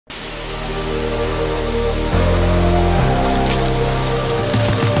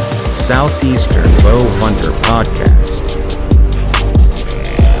Southeastern Bow Hunter Podcast.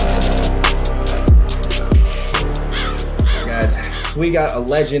 Guys, we got a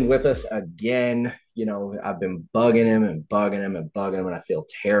legend with us again. You know, I've been bugging him and bugging him and bugging him, and I feel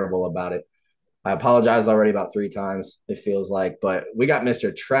terrible about it. I apologized already about 3 times, it feels like, but we got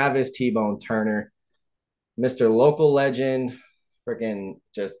Mr. Travis T-Bone Turner, Mr. Local Legend, freaking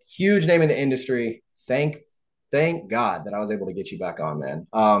just huge name in the industry. Thank God that I was able to get you back on, man.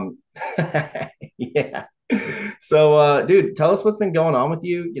 Yeah. So dude, tell us what's been going on with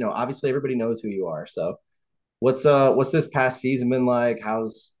you. You know, obviously everybody knows who you are. So what's this past season been like?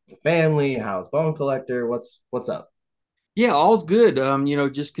 How's the family? How's Bone Collector? What's up? Yeah, all's good.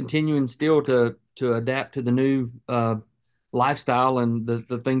 Just continuing still to adapt to the new lifestyle and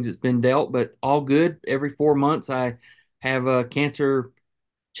the things that's been dealt, but all good. Every 4 months, I have cancer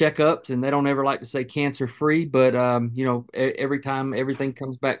checkups, and they don't ever like to say cancer free, but every time everything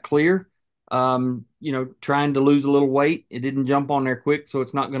comes back clear. Trying to lose a little weight. It didn't jump on there quick, so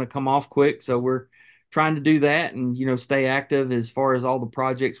it's not going to come off quick. So we're trying to do that and stay active as far as all the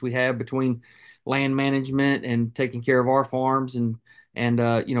projects we have between land management and taking care of our farms and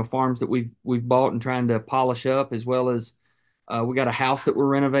farms that we've bought and trying to polish up, as well as we got a house that we're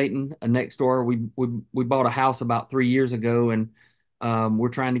renovating next door. We bought a house about 3 years ago, and we're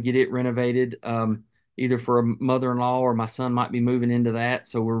trying to get it renovated, either for a mother-in-law or my son might be moving into that.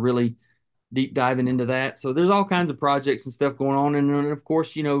 So we're really deep diving into that. So there's all kinds of projects and stuff going on. And then, of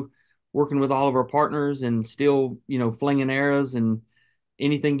course, working with all of our partners and still, flinging arrows and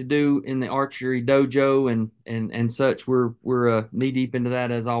anything to do in the archery dojo and such. We're knee deep into that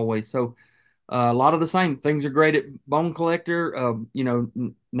as always. So a lot of the same things are great at Bone Collector.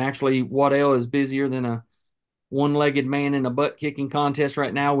 Naturally, Waddell is busier than a one-legged man in a butt kicking contest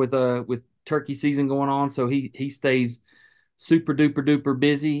right now with turkey season going on. So he stays super duper duper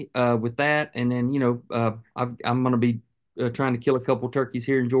busy with that. And then I'm going to be trying to kill a couple turkeys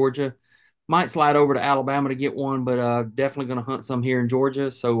here in Georgia. Might slide over to Alabama to get one, but definitely going to hunt some here in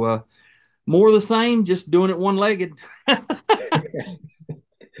Georgia. So more of the same, just doing it one-legged.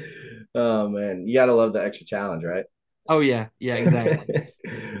 Oh man, you gotta love the extra challenge, right? Oh yeah, exactly.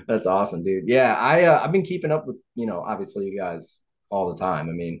 That's awesome, dude. Yeah, I've been keeping up with, obviously you guys all the time.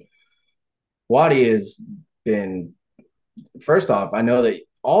 I mean, Waddy has been, first off, I know that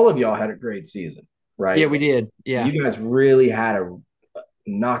all of y'all had a great season, Yeah, right? we did. Yeah. You guys really had a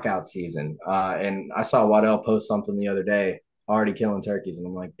knockout season. And I saw Waddell post something the other day, already killing turkeys, and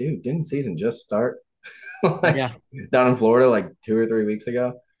I'm like, dude, didn't season just start? Like Yeah. down in Florida, like 2 or 3 weeks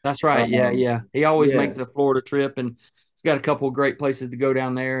ago. That's right. Yeah, Um, yeah. He always yeah. makes a Florida trip, and he's got a couple of great places to go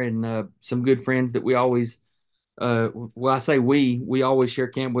down there, and some good friends that we always. Well, I say we always share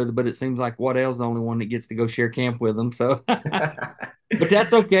camp with, but it seems like Waddell's the only one that gets to go share camp with them. So, but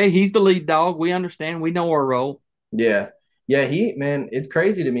that's okay. He's the lead dog. We understand. We know our role. Yeah. Yeah, man, it's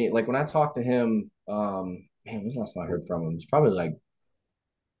crazy to me. Like when I talked to him, man, when's the last time I heard from him? It's probably like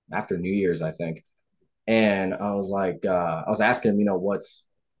after New Year's, I think. And I was like, I was asking him,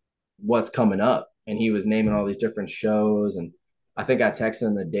 what's coming up. And he was naming all these different shows. And I think I texted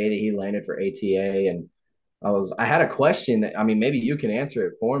him the day that he landed for ATA. And I had a question that, I mean, maybe you can answer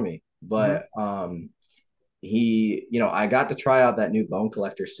it for me, Mhm. but I got to try out that new Bone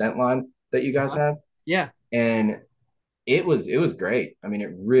Collector scent line that you guys Uh-huh. have. Yeah. And it was great. I mean,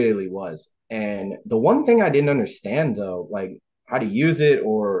 it really was. And the one thing I didn't understand though, like how to use it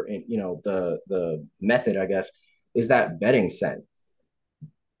or the method, I guess, is that bedding scent.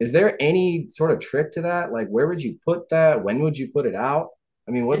 Is there any sort of trick to that? Like where would you put that? When would you put it out?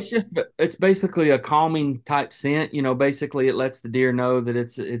 I mean, It's what's just it's basically a calming type scent. Basically it lets the deer know that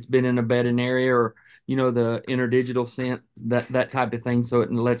it's been in a bedding area, or the interdigital scent, that type of thing. So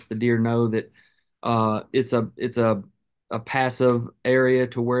it lets the deer know that it's a passive area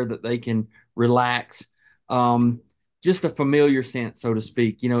to where that they can relax. Um, just a familiar scent, so to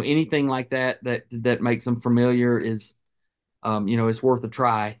speak. Anything like that makes them familiar is worth a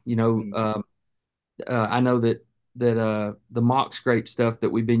try. I know that the mock scrape stuff that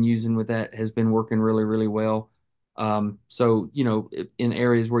we've been using with that has been working really, really well. So in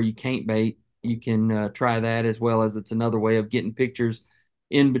areas where you can't bait, you can try that, as well as it's another way of getting pictures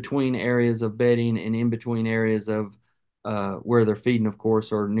in between areas of bedding and in between areas of where they're feeding, of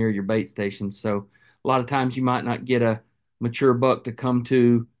course, or near your bait stations. So a lot of times you might not get a mature buck to come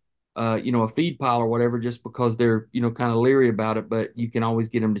to a feed pile or whatever, just because they're kind of leery about it, but you can always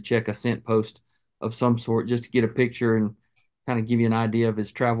get them to check a scent post of some sort, just to get a picture and kind of give you an idea of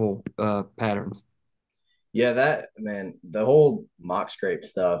his travel patterns. Yeah, that man, the whole mock scrape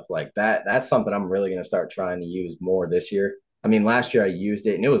stuff like that's something I'm really gonna start trying to use more this year. I mean, last year I used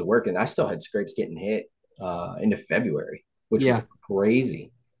it and it was working. I still had scrapes getting hit into February, which was Yeah.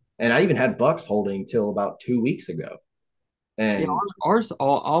 crazy. And I even had bucks holding till about 2 weeks ago. Yeah, And ours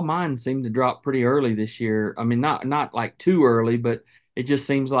all mine seem to drop pretty early this year. I mean, not like too early, but it just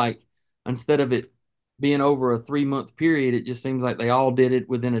seems like instead of it being over a 3 month period, it just seems like they all did it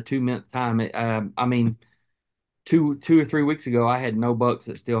within a 2 month time. I mean, two or 3 weeks ago, I had no bucks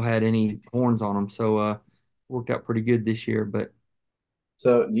that still had any horns on them, so worked out pretty good this year. But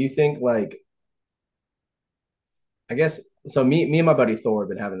so do you think like I guess so me and my buddy Thor have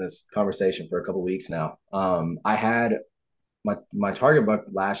been having this conversation for a couple weeks now. I had my target buck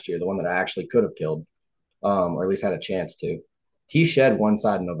last year, the one that I actually could have killed, or at least had a chance to. He shed one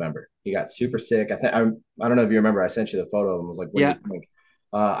side in November. He got super sick. I don't know if you remember. I sent you the photo and was like, "What do you yeah, think?"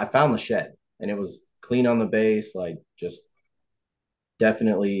 I found the shed and it was clean on the base, like just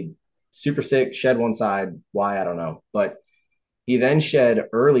definitely super sick. Shed one side. Why I don't know, but he then shed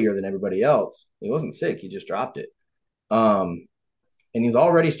earlier than everybody else. He wasn't sick. He just dropped it. Um, and he's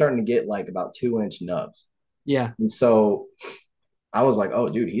already starting to get like about 2 inch nubs. yeah, And so I was like, oh,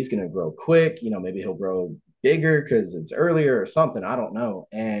 dude, he's going to grow quick. You know, maybe he'll grow bigger because it's earlier or something. I don't know.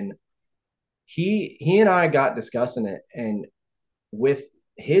 And he and I got discussing it. And with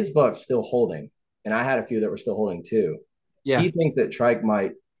his bucks still holding, and I had a few that were still holding too, yeah. he thinks that trike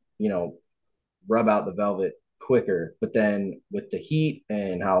might, you know, rub out the velvet quicker. But then with the heat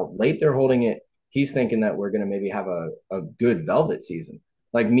and how late they're holding it, he's thinking that we're going to maybe have a good velvet season.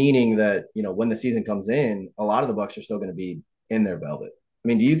 Like, meaning that, you know, when the season comes in, a lot of the bucks are still going to be in their velvet. I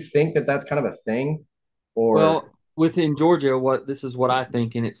mean, do you think that that's kind of a thing? Or, Well, within Georgia, what this is what I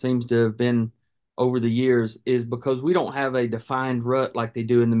think, and it seems to have been over the years, is because we don't have a defined rut like they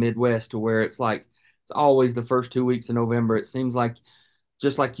do in the Midwest, to where it's like it's always the first 2 weeks of November. It seems like,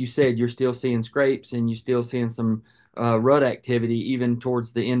 just like you said, you're still seeing scrapes and you're still seeing some rut activity even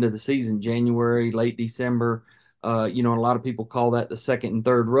towards the end of the season, January, late December. A lot of people call that the second and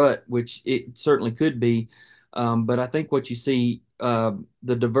third rut, which it certainly could be. But I think what you see, the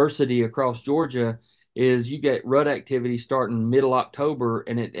diversity across Georgia, is you get rut activity starting middle October,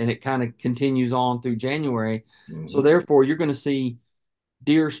 and it kind of continues on through January. So mm-hmm, therefore, you're going to see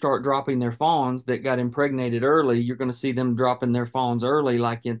deer start dropping their fawns that got impregnated early. You're going to see them dropping their fawns early,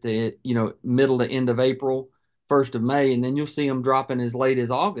 like at the middle to end of April, 1st of May, and then you'll see them dropping as late as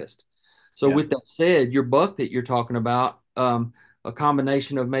August. So yeah, with that said, your buck that you're talking about, a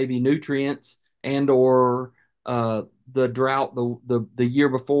combination of maybe nutrients and or the drought the year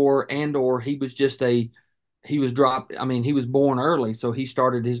before, and or he was dropped. I mean, he was born early, so he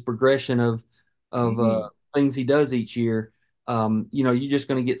started his progression of mm-hmm, things he does each year. You're just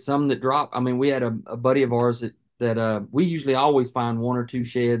going to get some that drop. I mean, we had a buddy of ours that we usually always find one or two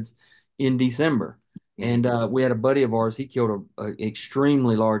sheds in December, mm-hmm, and we had a buddy of ours. He killed a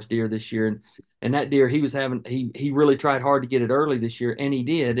extremely large deer this year, and that deer he really tried hard to get it early this year, and he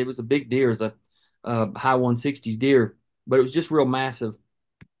did. It was a big deer, it was a high 160s deer, but it was just real massive.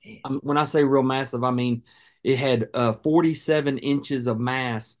 When I say real massive, I mean it had 47 inches of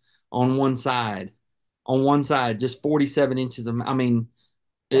mass on one side. On one side, just 47 inches of, I mean,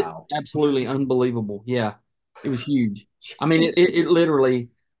 it wow. absolutely unbelievable. Yeah, it was huge. I mean, it literally,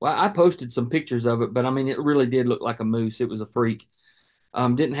 well, I posted some pictures of it, but I mean, it really did look like a moose. It was a freak.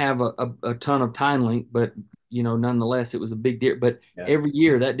 Didn't have a ton of time length, but nonetheless, it was a big deer. But Yeah. every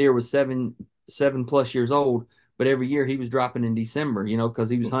year that deer was seven plus years old. But every year he was dropping in December, because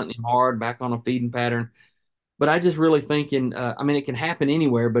he was hunting him hard, back on a feeding pattern. But I just really think I mean, it can happen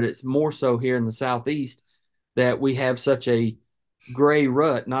anywhere, but it's more so here in the Southeast that we have such a gray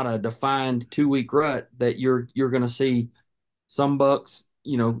rut, not a defined 2 week rut, that you're going to see some bucks,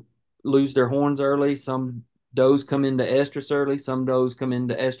 lose their horns early. Some does come into estrus early. Some does come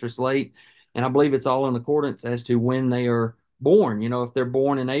into estrus late. And I believe it's all in accordance as to when they are born. If they're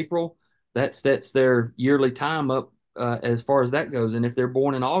born in April, that's their yearly time up as far as that goes. And if they're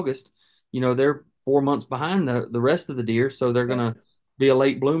born in August, they're 4 months behind the rest of the deer. So they're going Yeah. to be a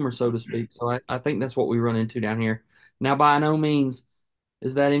late bloomer, so to speak. So I think that's what we run into down here. Now, by no means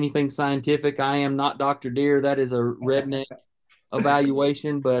is that anything scientific. I am not Dr. Deer. That is a redneck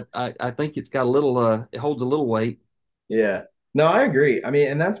evaluation, but I think it's got a little it holds a little weight. Yeah. No, I agree. I mean,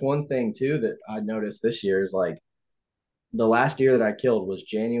 and that's one thing too that I noticed this year is like the last deer that I killed was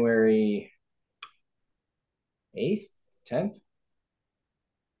January 8th, 10th.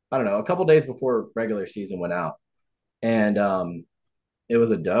 I don't know, a couple days before regular season went out. And it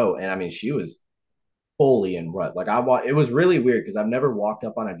was a doe. And I mean, she was fully in rut. Like it was really weird because I've never walked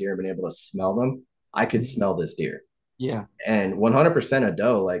up on a deer and been able to smell them. I could smell this deer Yeah. and 100% a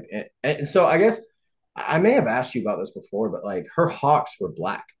doe. Like, and so I guess I may have asked you about this before, but like her hawks were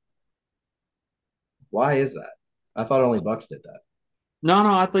black. Why is that? I thought only bucks did that. No,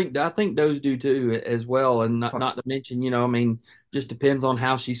 no, I think those do too as well, and not Huh, not to mention, I mean, just depends on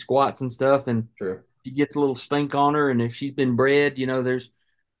how she squats and stuff, and true. she gets a little stink on her, and if she's been bred,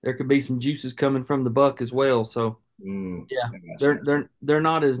 there could be some juices coming from the buck as well. So yeah, I got you. they're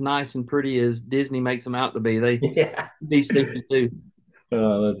not as nice and pretty as Disney makes them out to be. They Yeah. be stinky too.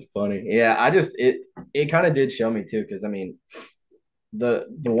 Oh, that's funny. Yeah, it kind of did show me too, because I mean, the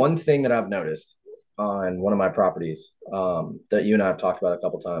one thing that I've noticed on one of my properties, that you and I have talked about a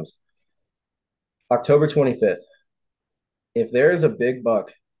couple times, October 25th, if there is a big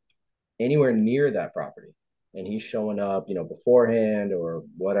buck anywhere near that property and he's showing up, beforehand or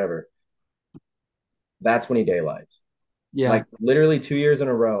whatever, that's when he daylights. Yeah, Like literally 2 years in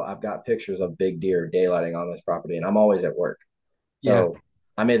a row, I've got pictures of big deer daylighting on this property, and I'm always at work. yeah, So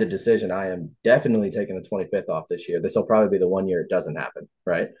I made the decision. I am definitely taking the 25th off this year. This will probably be the one year it doesn't happen,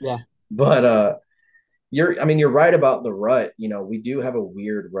 right? yeah, But I mean, you're right about the rut. We do have a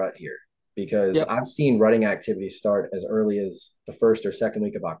weird rut here because yep. I've seen rutting activity start as early as the first or second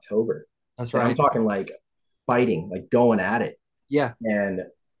week of October. That's And I'm right. talking like fighting, like going at it. Yeah, And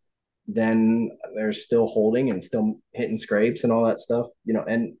then there's still holding and still hitting scrapes and all that stuff,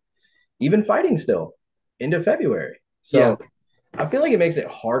 and even fighting still into February. yeah. So I feel like it makes it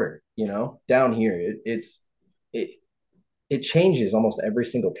harder, down here. It it changes almost every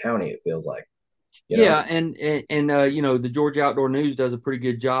single county, it feels like, you know. Yeah, and the Georgia Outdoor News does a pretty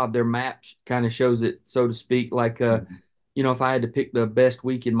good job. Their map kind of shows it, so to speak. Like, if I had to pick the best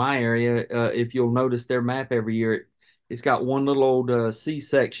week in my area, if you'll notice their map every year, it's got one little old C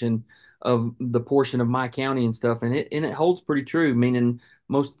section of the portion of my county and stuff, and it holds pretty true. Meaning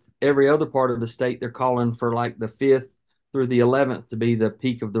most every other part of the state, they're calling for like the 5th through the 11th to be the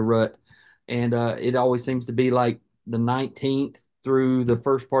peak of the rut, and it always seems to be like the 19th through the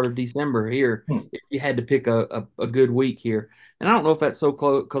first part of December here Hmm. if you had to pick a good week here. And I don't know if that's so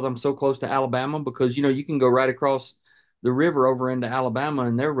close because I'm so close to Alabama because you can go right across the river over into Alabama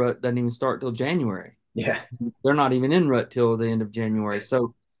and their rut doesn't even start till January. Yeah. They're not even in rut till the end of January.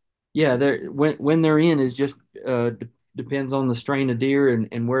 So yeah, they're when they're in is just depends on the strain of deer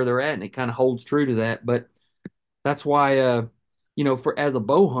and where they're at, and it kind of holds true to that. But that's why for as a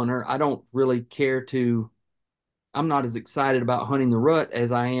bow hunter, I don't really care to. I'm not as excited about hunting the rut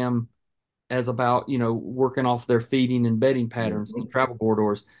as I am as about working off their feeding and bedding patterns and Mhm. travel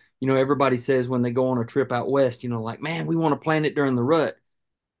corridors. Everybody says when they go on a trip out west, like, man, we want to plan it during the rut,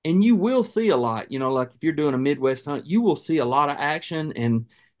 and you will see a lot. Like if you're doing a Midwest hunt, you will see a lot of action, and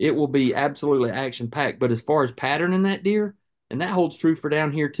it will be absolutely action packed. But as far as patterning that deer, and that holds true for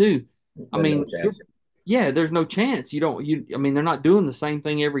down here too. I Then no mean, chance. yeah, there's no chance. I mean, they're not doing the same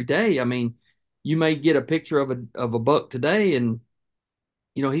thing every day. I mean, you may get a picture of a buck today, and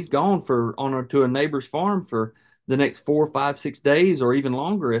he's gone to a neighbor's farm for the next 4, 5, 6 days or even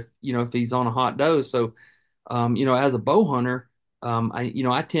longer if he's on a hot doe. So, as a bow hunter,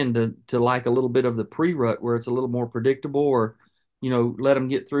 I tend to like a little bit of the pre-rut where it's a little more predictable, or let them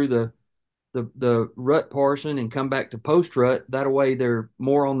get through the rut portion and come back to post rut. That way, they're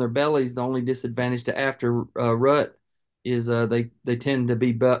more on their bellies. The only disadvantage to after rut is they tend to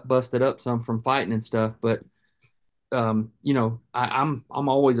be busted up some from fighting and stuff, but I'm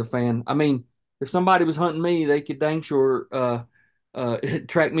always a fan. I mean, if somebody was hunting me, they could dang sure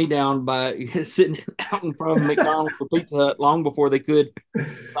track me down by sitting out in front of McDonald's or Pizza Hut long before they could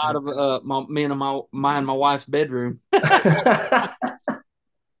out of my wife's bedroom.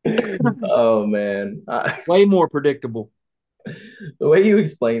 Oh man. Way more predictable. The way you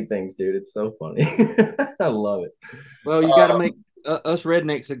explain things, dude, it's so funny. I love it. Well, you got to make us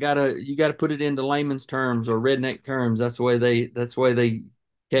rednecks. You gotta put it into layman's terms or redneck terms. That's the way they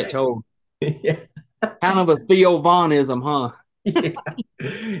catch hold. Yeah. Kind of a Theo Vaughnism, huh? Yeah.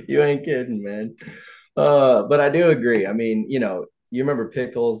 You ain't kidding, man. But I do agree. I mean, you remember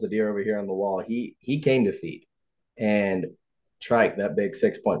Pickles, the deer over here on the wall. He came to feed, and Trike, that big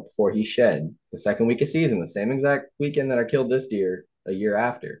 6 point before he shed the second week of season, the same exact weekend that I killed this deer a year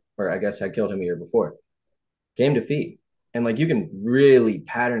after, or I guess I killed him a year before, came to feed. And like you can really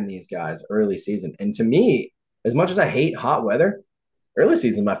pattern these guys early season. And to me, as much as I hate hot weather, early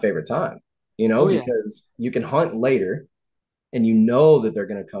season is my favorite time, Oh yeah. because you can hunt later and you know that they're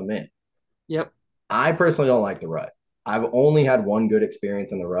going to come in. Yep. I personally don't like the rut. I've only had one good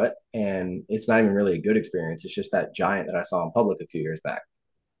experience in the rut, and it's not even really a good experience. It's just that giant that I saw in public a few years back.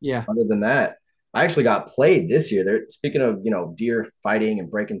 Yeah. Other than that, I actually got played this year. They're speaking of, deer fighting and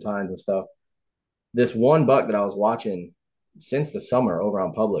breaking tines and stuff. This one buck that I was watching since the summer over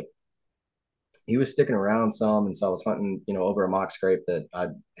on public, he was sticking around some, and so I was hunting, over a mock scrape that I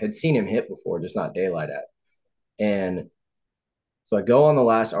had seen him hit before, just not daylight at. And so I go on the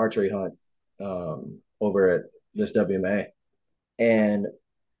last archery hunt over at this WMA and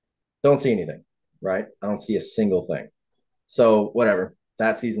don't see anything, right? I don't see a single thing. So whatever,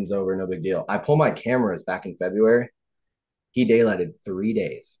 that season's over, no big deal. I pull my cameras back in February. He daylighted 3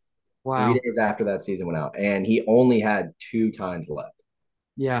 days, three Wow. days after that season went out, and he only had two tines left.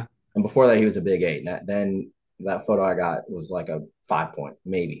 Yeah. And before that, he was a big eight. And then that photo I got was like a 5 point,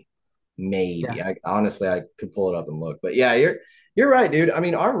 maybe, Yeah. maybe. I honestly I could pull it up and look, but yeah, you're right, dude. I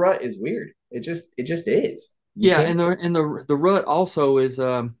mean, our rut is weird. It just is. You Yeah, can't. and the rut also is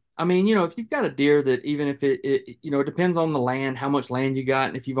I mean, if you've got a deer that even if it depends on the land, how much land you got,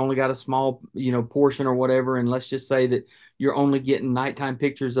 and if you've only got a small, portion or whatever, and let's just say that you're only getting nighttime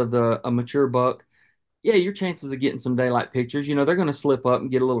pictures of a mature buck, yeah, your chances of getting some daylight pictures, they're going to slip up and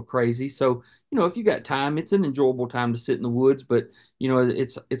get a little crazy. So, if you got time, it's an enjoyable time to sit in the woods, but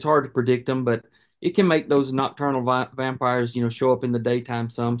it's hard to predict them, but it can make those nocturnal vampires, show up in the daytime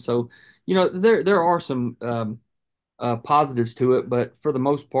some. So, there are some positives to it, but for the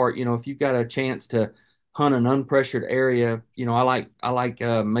most part, if you've got a chance to hunt an unpressured area, I like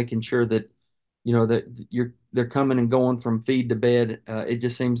making sure that that they're coming and going from feed to bed. It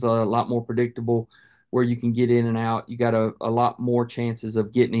just seems a lot more predictable where you can get in and out. You got a lot more chances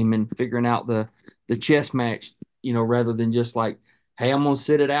of getting him and figuring out the chess match, rather than just like, hey, I'm gonna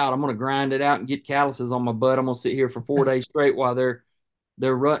sit it out. I'm gonna grind it out and get calluses on my butt. I'm gonna sit here for 4 days straight while they're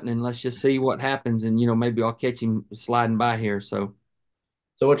rutting, and let's just see what happens. And maybe I'll catch him sliding by here. So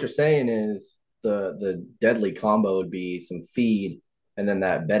So what you're saying is the deadly combo would be some feed and then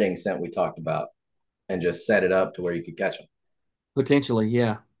that bedding scent we talked about, and just set it up to where you could catch them. potentially,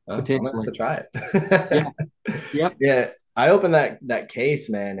 yeah, Oh, I'm gonna have potentially, to try yeah, it. yep. Yeah, I opened that case,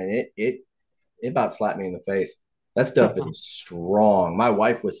 man, and it about slapped me in the face. That stuff is strong. My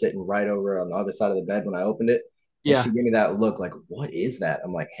wife was sitting right over on the other side of the bed when I opened it, and she Yeah, gave me that look like, "What is that?"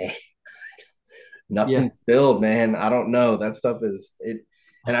 I'm like, "Hey, yeah, nothing spilled, man. I don't know. That stuff is it."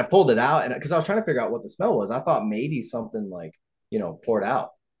 And I pulled it out, and because I was trying to figure out what the smell was, I thought maybe something like poured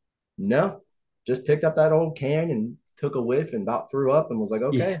out. No, just picked up that old can and took a whiff and about threw up and was like,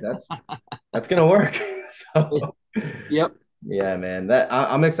 yeah, "Okay, that's gonna work." So yep. yeah, man.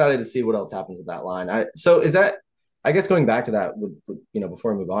 I'm excited to see what else happens with that line. So is that, I guess, going back to that,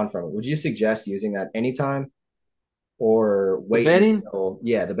 before we move on from it, would you suggest using that anytime or The wait bedding, until,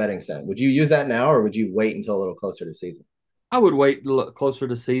 yeah, the betting set? Would you use that now or would you wait until a little closer to season? I would wait a little closer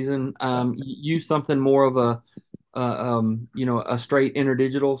to season. Yeah, Use something more of a straight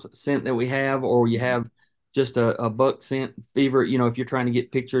interdigital scent that we have, or you mhm, have just a buck scent fever. If you're trying to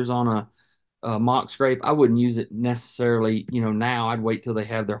get pictures on a mock scrape, I wouldn't use it necessarily. Now I'd wait till they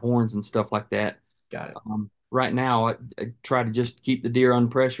have their horns and stuff like that. got it. Right now, I try to just keep the deer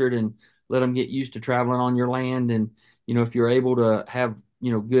unpressured and let them get used to traveling on your land. And if you're able to have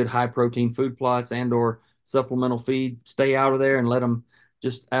good high protein food plots and or supplemental feed, stay out of there and let them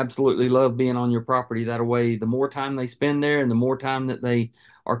just absolutely love being on your property. That way, the more time they spend there and the more time that they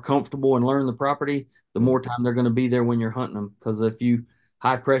are comfortable and learn the property, the more Mhm. time they're going to be there when you're hunting them. Because if you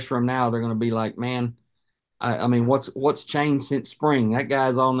high pressure them now, they're going to be like, man, I mean, what's changed since spring? That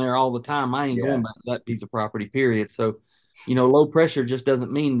guy's on there all the time. I ain't going Yeah. back to that piece of property, period. So, low pressure just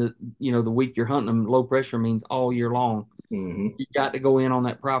doesn't mean that, the week you're hunting them. Low pressure means all year long. Hmm. You got to go in on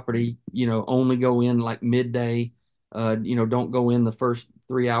that property, only go in like midday. Don't go in the first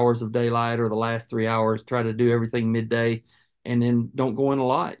 3 hours of daylight or the last 3 hours. Try to do everything midday, and then don't go in a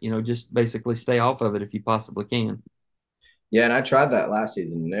lot. Just basically stay off of it if you possibly can. Yeah, and I tried that last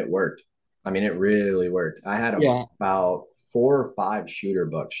season and it worked. I mean, it really worked. I had Yeah. about 4 or 5 shooter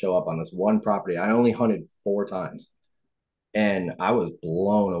bucks show up on this one property. I only hunted 4 times and I was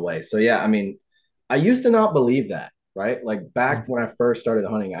blown away. So yeah, I mean, I used to not believe that, right? Like Yeah. back when I first started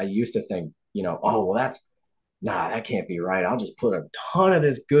hunting, I used to think, oh, well, that can't be right. I'll just put a ton of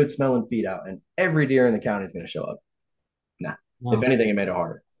this good smelling feed out and every deer in the county is going to show up. Nah. If No. anything, it made it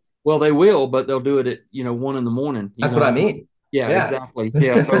harder. Well, they will, but they'll do it at 1 in the morning. That's what I mean. Yeah, Yeah. exactly.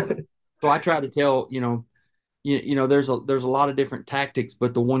 Yeah, so I try to tell there's a lot of different tactics,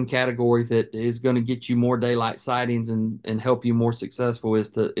 but the one category that is going to get you more daylight sightings and help you more successful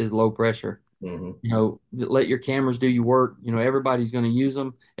is low pressure. Hmm. Let your cameras do your work. Everybody's going to use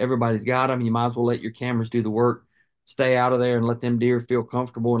them. Everybody's got them. You might as well let your cameras do the work. Stay out of there and let them deer feel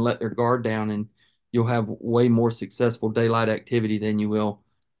comfortable and let their guard down, and you'll have way more successful daylight activity than you will,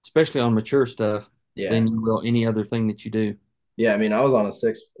 especially on mature stuff, Yeah. than you will any other thing that you do. Yeah, I mean, I was on a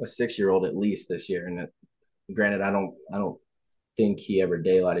 6-year old at least this year, and granted, I don't think he ever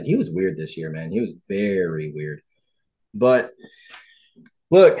daylighted. He was weird this year, man. He was very weird. But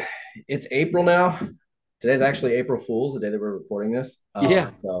look, it's April now. Today's actually April Fool's, the day that we're recording this. Yeah.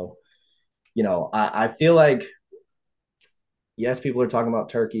 So I feel like yes, people are talking about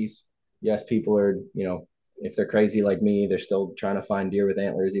turkeys. Yes, people are, if they're crazy like me, they're still trying to find deer with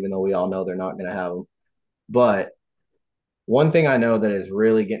antlers, even though we all know they're not going to have them. But one thing I know that is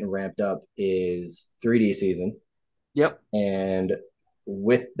really getting ramped up is 3D season. Yep. And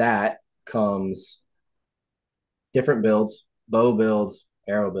with that comes different builds, bow builds,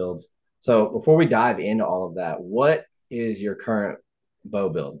 arrow builds. So before we dive into all of that, what is your current bow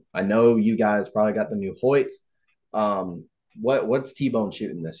build? I know you guys probably got the new Hoyts. What's T-Bone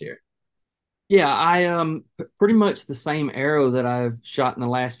shooting this year? Yeah, I pretty much the same arrow that I've shot in the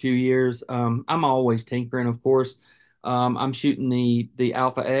last few years. I'm always tinkering, of course. I'm shooting the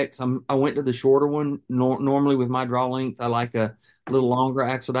Alpha X. I went to the shorter one. Normally with my draw length, I like a little longer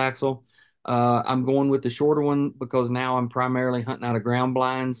axle to axle. I'm going with the shorter one because now I'm primarily hunting out of ground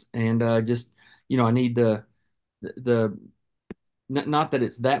blinds and just I need the not that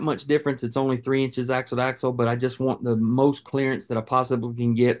it's that much difference. It's only 3 inches axle to axle, but I just want the most clearance that I possibly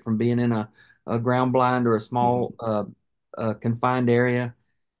can get from being in a ground blind or a small confined area.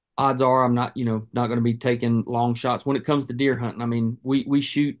 Odds are I'm not going to be taking long shots when it comes to deer hunting. I mean, we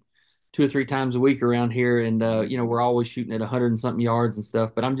shoot 2 or 3 times a week around here, and we're always shooting at 100 and something yards and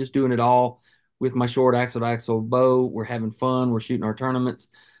stuff. But I'm just doing it all with my short axle to axle bow. We're having fun. We're shooting our tournaments,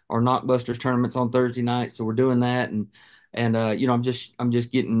 our knockbusters tournaments on Thursday nights. So we're doing that, and I'm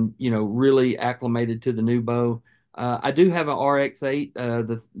just getting really acclimated to the new bow. I do have an RX8,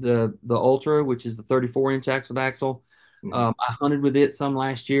 the Ultra, which is the 34-inch axle to axle. Mm-hmm. I hunted with it some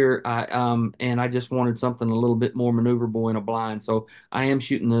last year. And I just wanted something a little bit more maneuverable in a blind. So I am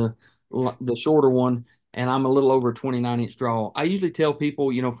shooting the shorter one, and I'm a little over 29-inch draw. I usually tell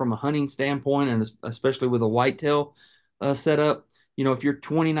people, from a hunting standpoint, and especially with a whitetail setup, if you're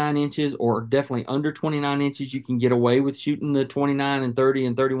 29 inches or definitely under 29 inches, you can get away with shooting the 29 and 30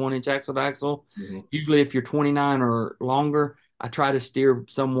 and 31-inch axle to axle. Mm-hmm. Usually, if you're 29 or longer, I try to steer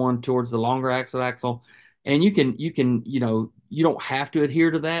someone towards the longer axle to axle. And you don't have to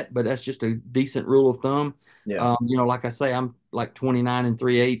adhere to that, but that's just a decent rule of thumb. Yeah. Like I say, I'm like 29 and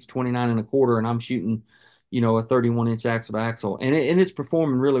 3/8, 29 and a quarter, and I'm shooting, a 31-inch axle to axle, and it's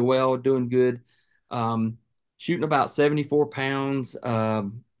performing really well, doing good. Um, Shooting about 74 pounds.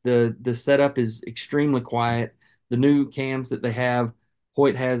 The setup is extremely quiet. The new cams that they have,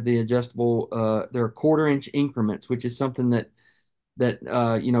 Hoyt has the adjustable. They're quarter-inch increments, which is something that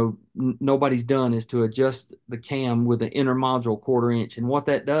nobody's done, is to adjust the cam with an inner module quarter-inch. And what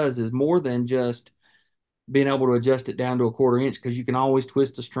that does is more than just being able to adjust it down to a quarter-inch, because you can always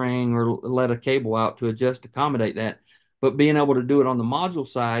twist a string or let a cable out to adjust to accommodate that. But being able to do it on the module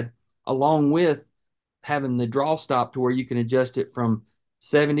side, along with having the draw stop to where you can adjust it from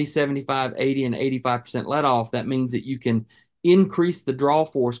 70, 75, 80, and 85% let off, that means that you can increase the draw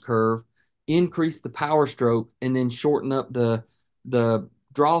force curve, increase the power stroke, and then shorten up the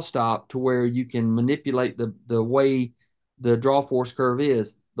draw stop to where you can manipulate the way the draw force curve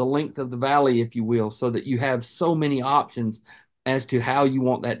is, the length of the valley, if you will, so that you have so many options as to how you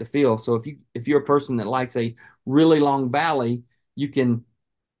want that to feel. So if you're a person that likes a really long valley, you can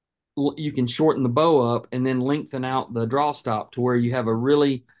shorten the bow up and then lengthen out the draw stop to where you have a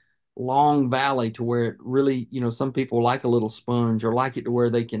really long valley, to where it really, some people like a little sponge or like it to where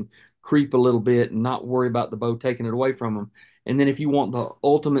they can creep a little bit and not worry about the bow taking it away from them. And then if you want the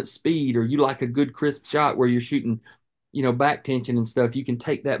ultimate speed, or you like a good crisp shot where you're shooting, back tension and stuff, you can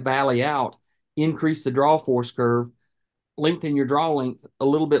take that valley out, increase the draw force curve, lengthen your draw length a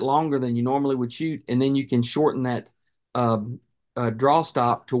little bit longer than you normally would shoot, and then you can shorten that um, draw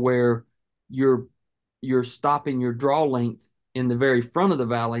stop to where you're stopping your draw length in the very front of the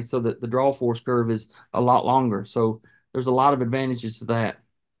valley, so that the draw force curve is a lot longer. So there's a lot of advantages to that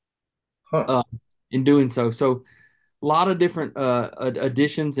Huh. uh, in doing so. So a lot of different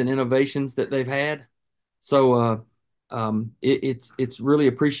additions and innovations that they've had. So it's really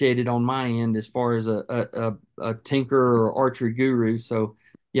appreciated on my end as far as a tinker or archery guru. So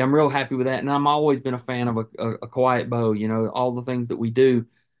yeah, I'm real happy with that, and I'm always been a fan of a quiet bow. All the things that we do,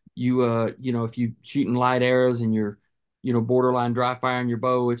 if you shooting light arrows and you're borderline dry firing your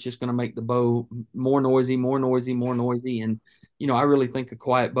bow, it's just going to make the bow more noisy, more noisy, more noisy. And I really think a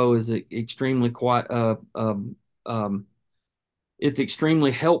quiet bow is extremely quiet. Um, it's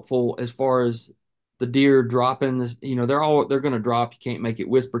extremely helpful as far as the deer dropping this. They're going to drop. You can't make it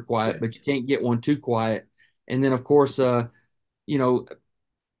whisper quiet, Yeah. but you can't get one too quiet. And then of course, you know,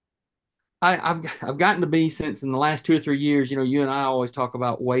 I've gotten to be since in the last 2 or 3 years. You and I always talk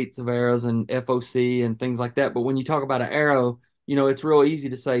about weights of arrows and FOC and things like that. But when you talk about an arrow, it's real easy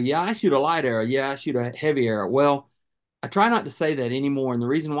to say, yeah, I shoot a light arrow. Yeah, I shoot a heavy arrow. Well, I try not to say that anymore. And the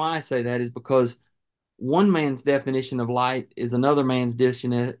reason why I say that is because one man's definition of light is another man's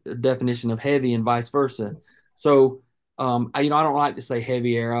definition of heavy and vice versa. So, I don't like to say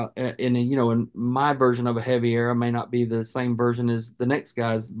heavy arrow, and my version of a heavy arrow may not be the same version as the next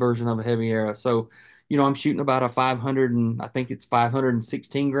guy's version of a heavy arrow. So, I'm shooting about a 500 and I think it's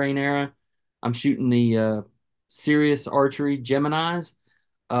 516 grain arrow. I'm shooting the Sirius Archery Geminis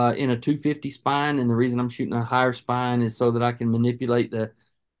in a 250 spine, and the reason I'm shooting a higher spine is so that I can manipulate the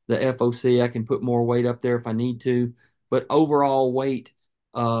FOC. I can put more weight up there if I need to. But overall weight,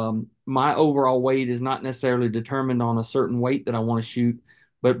 my overall weight is not necessarily determined on a certain weight that I want to shoot,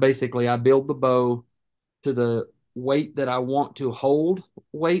 but basically I build the bow to the weight that I want to hold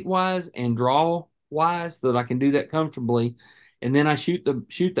weight wise and draw wise so that I can do that comfortably. And then I shoot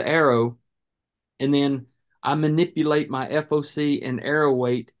the arrow, and then I manipulate my FOC and arrow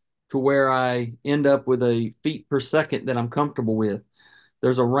weight to where I end up with a feet per second that I'm comfortable with.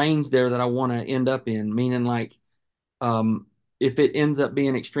 There's a range there that I want to end up in, meaning like um, if it ends up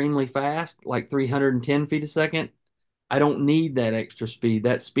being extremely fast, like 310 feet a second, I don't need that extra speed.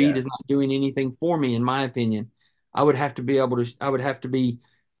 That speed Yeah. is not doing anything for me, in my opinion. I would have to be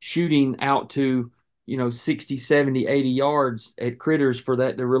shooting out to, 60, 70, 80 yards at critters for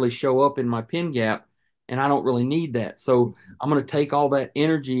that to really show up in my pin gap. And I don't really need that. So I'm going to take all that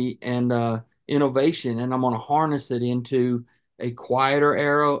energy and innovation and I'm going to harness it into a quieter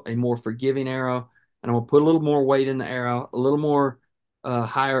arrow, a more forgiving arrow. And I'm going to put a little more weight in the arrow, a little more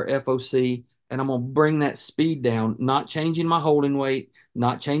higher FOC, and I'm going to bring that speed down, not changing my holding weight,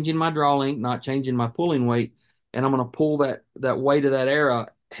 not changing my draw length, not changing my pulling weight, and I'm going to pull that weight of that arrow,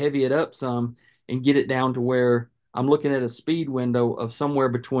 heavy it up some, and get it down to where I'm looking at a speed window of somewhere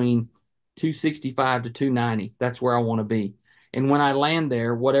between 265 to 290. That's where I want to be. And when I land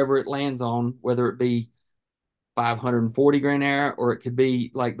there, whatever it lands on, whether it be 540 grain arrow, or it could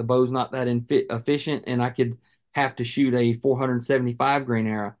be like the bow's not that efficient and I could have to shoot a 475 grain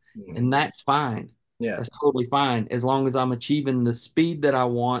arrow. Mhm. And that's fine. Yeah. That's totally fine as long as I'm achieving the speed that I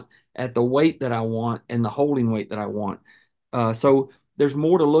want at the weight that I want and the holding weight that I want. So there's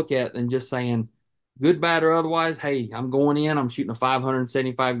more to look at than just saying good, bad, or otherwise. Hey, I'm going in, I'm shooting a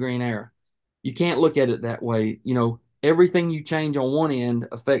 575 grain arrow. You can't look at it that way. Everything you change on one end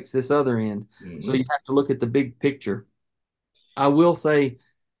affects this other end. So Hmm. you have to look at the big picture. I will say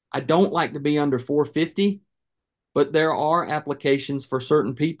I don't like to be under 450, but there are applications for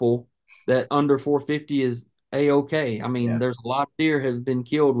certain people that under 450 is a-okay. I mean, Yeah. there's a lot of deer have been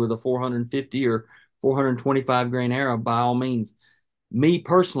killed with a 450 or 425 grain arrow by all means. Me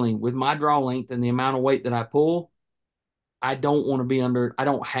personally, with my draw length and the amount of weight that I pull, I don't want to be under, I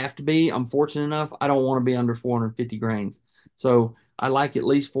don't have to be. I'm fortunate enough. I don't want to be under 450 grains. So I like at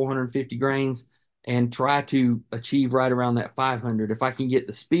least 450 grains and try to achieve right around that 500. If I can get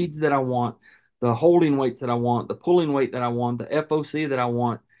the speeds that I want, the holding weights that I want, the pulling weight that I want, the FOC that I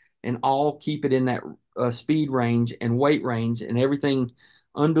want, and all keep it in that speed range and weight range, and everything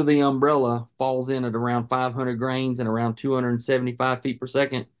under the umbrella falls in at around 500 grains and around 275 feet per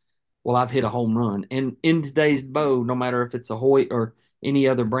second, well, I've hit a home run. And in today's bow, no matter if it's a Hoyt or any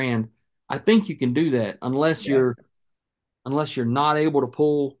other brand, I think you can do that Yeah. unless you're not able to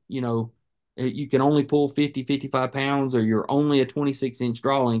pull, you can only pull 50, 55 pounds or you're only a 26-inch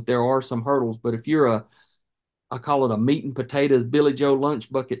draw length. There are some hurdles, but if you're I call it a meat and potatoes Billy Joe lunch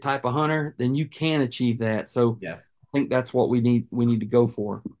bucket type of hunter, then you can achieve that. So Yeah. I think that's what we need to go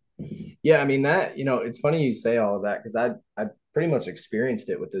for. Yeah. I mean that, it's funny you say all of that because I pretty much experienced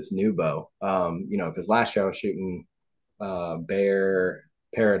it with this new bow. Because last year I was shooting Bear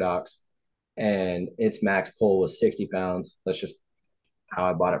Paradox and its max pull was 60 pounds. That's just how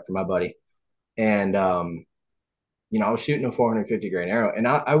I bought it for my buddy. And I was shooting a 450 grain arrow. And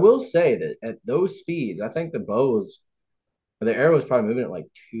I will say that at those speeds, I think the arrow was probably moving at like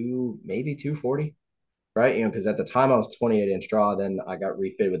maybe 240, right? Because at the time I was 28-inch draw, then I got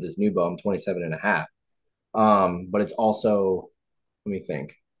refitted with this new bow. I'm 27 and a half. But it's also, let me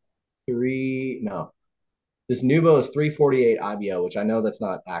think, no, this new bow is 348 IBO, which I know that's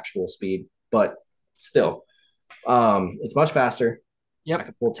not actual speed, but still, it's much faster. I Yep,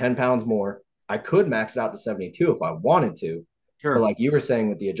 could pull 10 pounds more. I could max it out to 72 if I wanted to. But sure. like you were saying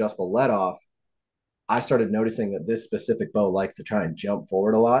with the adjustable let off, I started noticing that this specific bow likes to try and jump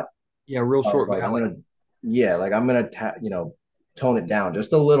forward a lot. Yeah, real I was short like, valley. yeah, like tone it down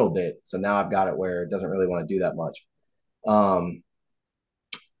just a little bit. So now I've got it where it doesn't really want to do that much. Um,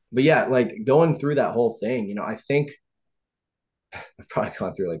 but yeah, like going through that whole thing, I think I've probably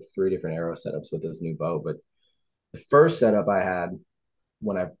gone through like three different arrow setups with this new bow. But the first setup I had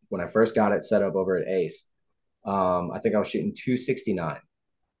when I first got it set up over at Ace, I think I was shooting 269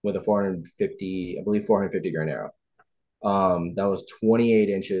 with a 450, I believe 450 grain arrow. That was 28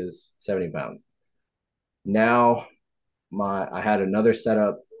 inches, 70 pounds. Now I had another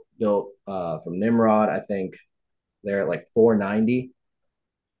setup built from Nimrod. I think they're at like 490.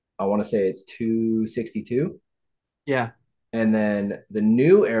 I want to say it's 262. Yeah. And then the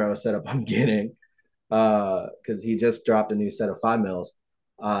new arrow setup I'm getting, because he just dropped a new set of 5 mils.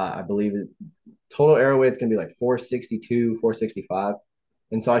 I believe total arrow weight's gonna be like 462, 465.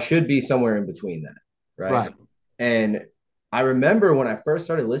 And so I should be somewhere in between that, right? Right. And I remember when I first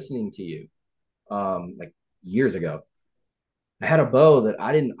started listening to you, like years ago, I had a bow that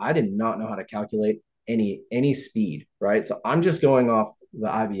I did not know how to calculate any speed, right? So I'm just going off the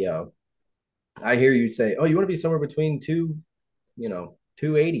IBO. I hear you say, "Oh, you want to be somewhere between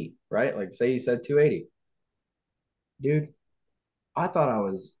 280, right? Like say you said 280." Dude, I thought I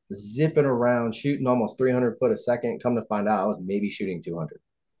was zipping around shooting almost 300 foot a second. Come to find out, I was maybe shooting 200.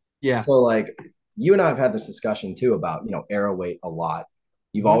 Yeah. So like you and I have had this discussion too about, arrow weight a lot.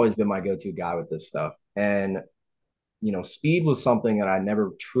 You've Mhm. always been my go-to guy with this stuff. And speed was something that I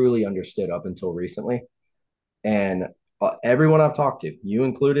never truly understood up until recently. And everyone I've talked to, you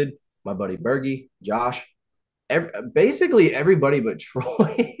included, my buddy Bergie, Josh, basically everybody but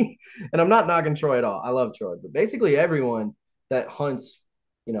Troy. And I'm not knocking Troy at all. I love Troy, but basically everyone that hunts,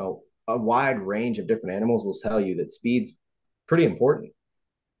 a wide range of different animals will tell you that speed's pretty important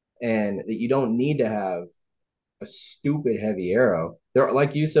and that you don't need to have a stupid heavy arrow. There,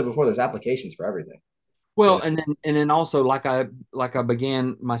 like you said before, there's applications for everything. You Well, know? and then also like I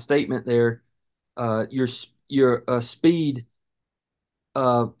began my statement there, your speed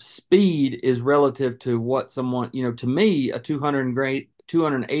is relative to what someone, to me, a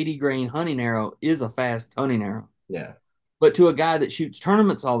 280 grain hunting arrow is a fast hunting arrow. Yeah. But to a guy that shoots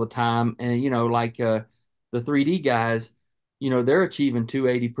tournaments all the time, and like the 3D guys, they're achieving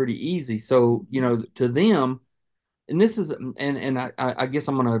 280 pretty easy. So to them, and this is and I guess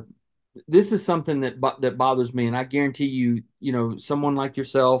I'm gonna this is something that bothers me, and I guarantee you, someone like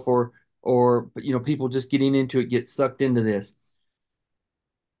yourself or people just getting into it get sucked into this.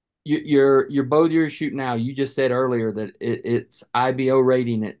 Your bow you're shooting now, you just said earlier that it's IBO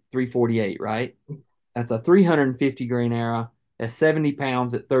rating at 348, right? That's a 350 grain arrow at 70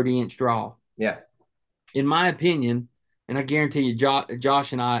 pounds at 30-inch draw. Yeah. In my opinion, and I guarantee you,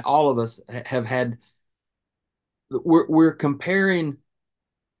 Josh and I, all of us have had, we're comparing,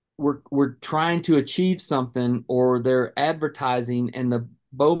 we're trying to achieve something, or they're advertising, and the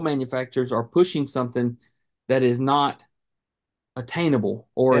bow manufacturers are pushing something that is not attainable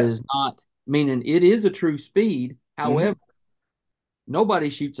or Yeah. is not, meaning it is a true speed. Mm-hmm. However, nobody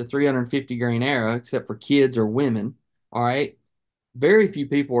shoots a 350 grain arrow except for kids or women. All right. Very few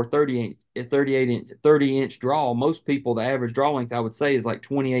people are 38 inch, 30-inch draw. Most people, the average draw length, I would say, is like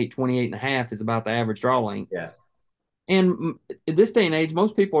 28, 28 and a half is about the average draw length. Yeah. And in this day and age,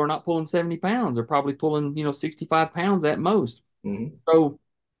 most people are not pulling 70 pounds. They're probably pulling, 65 pounds at most. Mm-hmm. So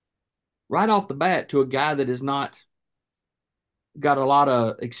right off the bat, to a guy that has not got a lot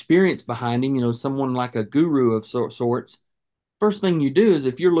of experience behind him, someone like a guru of sorts, first thing you do is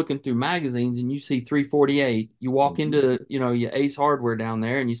if you're looking through magazines and you see 348, you walk Mm-hmm. into, your Ace Hardware down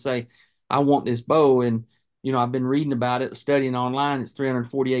there and you say, I want this bow. And, I've been reading about it, studying online. It's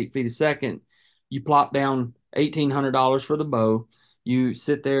 348 feet a second. You plop down $1,800 for the bow. You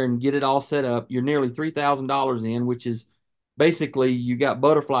sit there and get it all set up. You're nearly $3,000 in, which is basically you got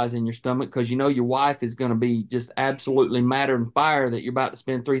butterflies in your stomach because your wife is going to be just absolutely matter and fire that you're about to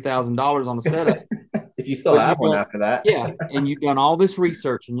spend $3,000 on a setup. If you still But have you've one done, after that. yeah, and you've done all this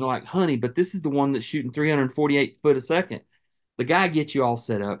research, and you're like, honey, but this is the one that's shooting 348 foot a second. The guy gets you all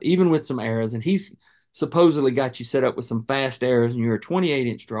set up, even with some arrows, and he's supposedly got you set up with some fast arrows, and you're a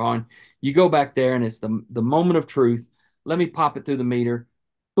 28-inch draw, and you go back there, and it's the moment of truth. Let me pop it through the meter.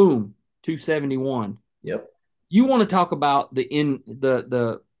 Boom, 271. Yep. You want to talk about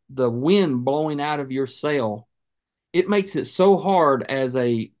the wind blowing out of your sail. It makes it so hard as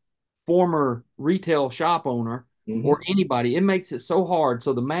a former retail shop owner or Mm-hmm. anybody. It makes it so hard.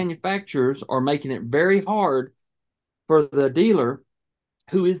 So the manufacturers are making it very hard for the dealer,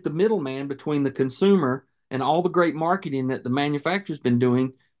 who is the middleman between the consumer and all the great marketing that the manufacturer's been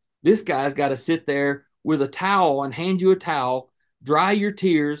doing. This guy's got to sit there with a towel and hand you a towel, dry your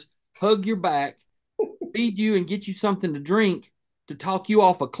tears, hug your back, feed you, and get you something to drink to talk you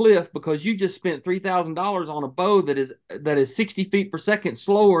off a cliff because you just spent $3,000 on a bow that is 60 feet per second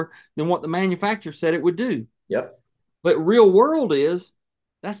slower than what the manufacturer said it would do. Yep. But real world is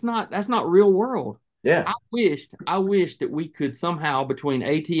that's not real world. Yeah. I wished that we could somehow between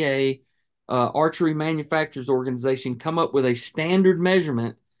ATA, Archery Manufacturers Organization, come up with a standard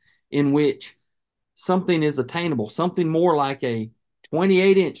measurement in which something is attainable, something more like a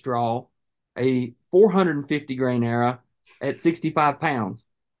 28-inch draw, a 450 grain arrow at 65 pounds.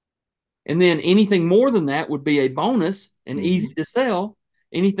 And then anything more than that would be a bonus and easy to sell.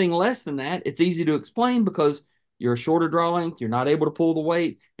 Anything less than that, it's easy to explain because you're a shorter draw length, you're not able to pull the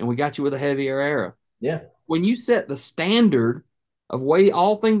weight, and we got you with a heavier arrow. Yeah. When you set the standard of way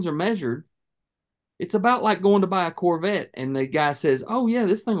all things are measured, it's about like going to buy a Corvette and the guy says, "Oh yeah,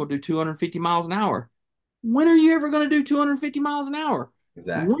 this thing will do 250 miles an hour." When are you ever going to do 250 miles an hour?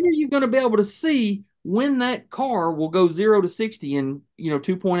 Exactly. When are you going to be able to see when that car will go 0 to 60 in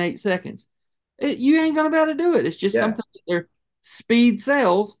 2.8 seconds? You ain't going to be able to do it. It's just Yeah. something that their speed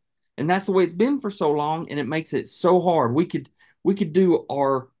sells, and that's the way it's been for so long, and it makes it so hard. We could do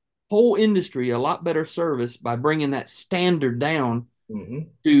our whole industry a lot better service by bringing that standard down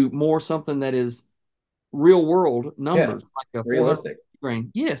to more something that is real world Yeah. numbers, like a 400 Realistic.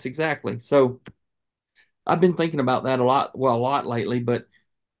 grain. Yes, exactly. So I've been thinking about that a lot, well, a lot lately, but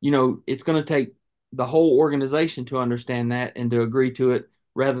it's going to take the whole organization to understand that and to agree to it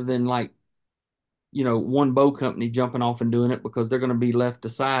rather than like, one bow company jumping off and doing it because they're going to be left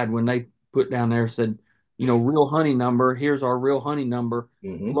aside when they put down there said, real honey number. Here's our real honey number,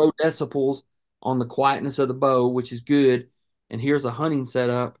 low decibels on the quietness of the bow, which is good. And here's a hunting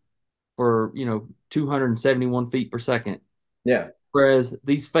setup for, 271 feet per second. Yeah. Whereas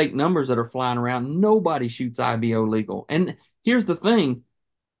these fake numbers that are flying around, nobody shoots IBO legal. And here's the thing,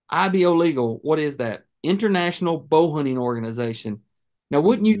 IBO legal, what is that? International Bow Hunting Organization. Now,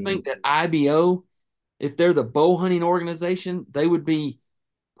 wouldn't you think that IBO, if they're the bow hunting organization, they would be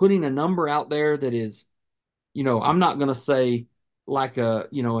putting a number out there that is, I'm not going to say like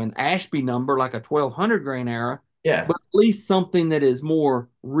an Ashby number, like a 1200 grain arrow, Yeah. but at least something that is more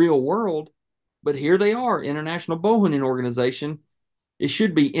real world. But here they are, International Bow Hunting Organization. It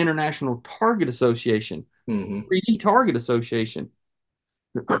should be International Target Association, 3D Target Association.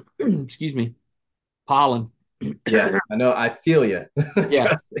 Excuse me, pollen. Yeah. I know. I feel you. Yeah.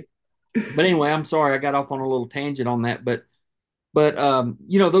 Trust me. But anyway, I'm sorry I got off on a little tangent on that. But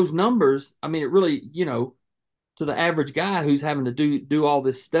those numbers, I mean, it really, to the average guy who's having to do all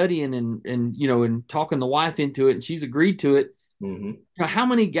this studying and talking the wife into it, and she's agreed to it. How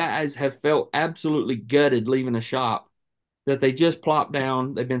many guys have felt absolutely gutted leaving a shop that they just plopped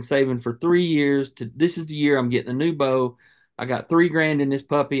down? They've been saving for 3 years to this is the year I'm getting a new bow. I got $3,000 in this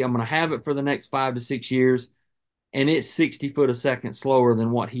puppy. I'm going to have it for the next 5 to 6 years, and it's 60 foot a second slower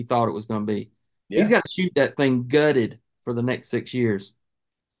than what he thought it was going to be. He's Yeah. got to shoot that thing gutted for the next 6 years.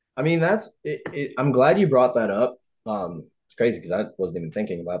 I mean, that's it. I'm glad you brought that up. It's crazy because I wasn't even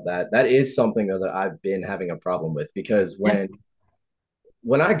thinking about that. That is something though that I've been having a problem with because Yeah.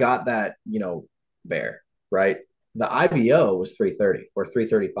 when I got that, bear, right? The IBO was 330 or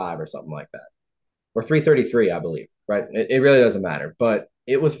 335 or something like that, or 333, I believe, right? It really doesn't matter, but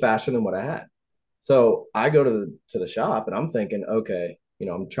it was faster than what I had. So I go to the shop and I'm thinking, okay,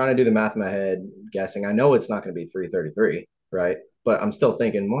 I'm trying to do the math in my head, guessing. I know it's not going to be 333, right? But I'm still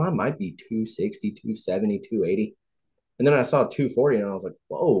thinking, well, it might be 260, 270, 280. And then I saw 240 and I was like,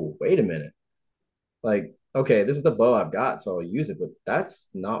 whoa, wait a minute. Like, okay, this is the bow I've got, so I'll use it, but that's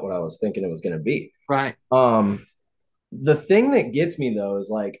not what I was thinking it was going to be. Right. The thing that gets me though is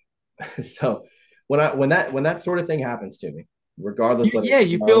like, so when that sort of thing happens to me, regardless whether Yeah,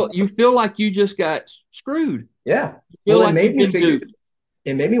 it's you feel like you just got screwed. yeah, You feel well, like you've been duped.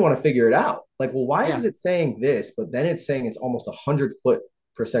 it made me want to figure it out. Like, well, why Yeah. is it saying this, but then it's saying it's almost 100 foot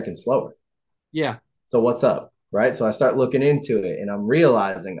per second slower? Yeah. So what's up, right? So I start looking into it, and I'm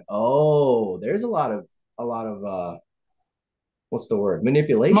realizing, oh, there's a lot of what's the word?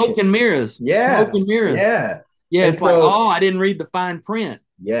 Manipulation. Smoke and mirrors. Smoke Yeah, and mirrors. yeah. Yeah, And it's like, so oh, I didn't read the fine print.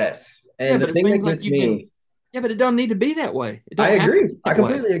 yes, Yeah, and the but it thing that seems like gets you've been. me, Yeah, but it doesn't need to be that way. It I don't have to agree. be I that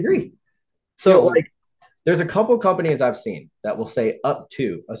way. completely agree. Yeah. So Well, like, there's a couple companies I've seen that will say up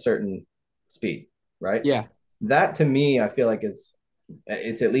to a certain speed, right? yeah. That to me, I feel like it's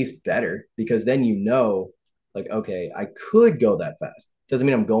at least better because then like, okay, I could go that fast. Doesn't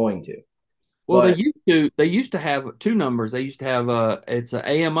mean I'm going to, Well, they but used to. They used to have two numbers. They used to have it's a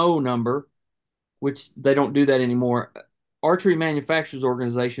AMO number, which they don't do that anymore. Archery Manufacturers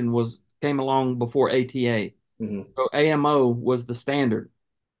Organization came along before ATA. mhm, So AMO was the standard.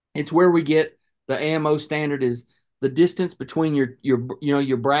 It's where we get the AMO standard is the distance between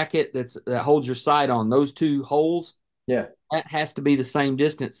your bracket that holds your sight on those two holes, Yeah. that has to be the same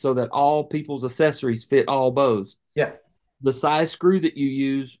distance so that all people's accessories fit all bows. Yeah. The size screw that you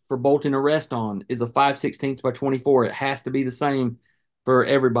use for bolting a rest on is a 5/16 by 24. It has to be the same for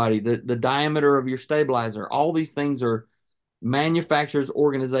everybody. The diameter of your stabilizer, all these things are manufacturers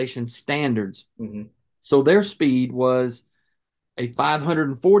organization standards. Mm-hmm. So their speed was a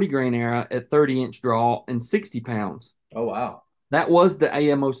 540 grain arrow at 30-inch draw and 60 pounds. Oh, wow. That was the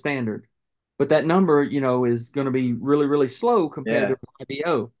AMO standard. But that number, is going to be really, really slow compared Yeah. to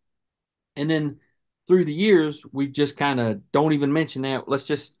IBO. And then through the years, we've just kind of don't even mention that. Let's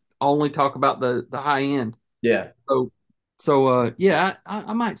just only talk about the high end. Yeah. So yeah,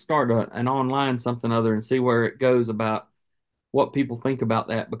 I might start an online something other and see where it goes about what people think about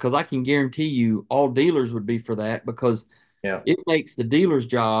that, because I can guarantee you all dealers would be for that, because Yeah. it makes the dealer's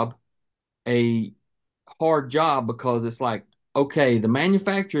job a hard job, because it's like, okay, the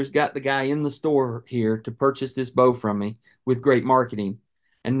manufacturer's got the guy in the store here to purchase this bow from me with great marketing.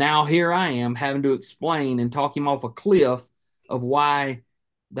 And now here I am having to explain and talk him off a cliff of why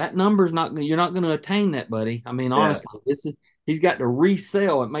that number's not, you're not going to attain that, buddy. I mean, Yeah. honestly, he's got to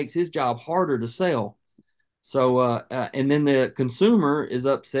resell. It makes his job harder to sell. So, and then the consumer is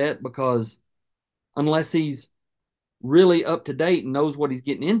upset because unless he's really up to date and knows what he's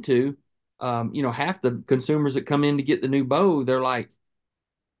getting into, half the consumers that come in to get the new bow, they'll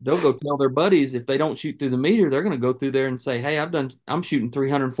go tell their buddies if they don't shoot through the meter, they're going to go through there and say, "Hey, I'm shooting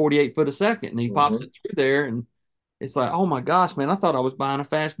 348 foot a second," and he pops Mm-hmm. it through there, and it's like, "Oh my gosh, man! I thought I was buying a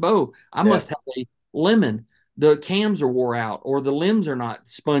fast bow. I Yeah. must have a lemon. The cams are wore out, or the limbs are not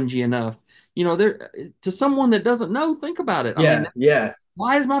spongy enough." They're to someone that doesn't know. Think about it. I mean, Yeah. Yeah.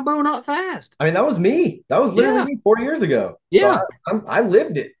 why is my bow not fast? I mean, that was me. That was literally Yeah, me 4 years ago. So yeah, I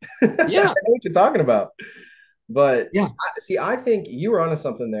lived it. I know yeah, what you're talking about. But yeah. see, I think you were onto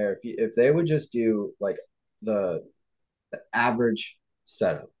something there. If they would just do like the, the average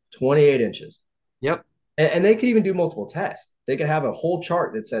setup, 28 inches, Yep. and they could even do multiple tests. They could have a whole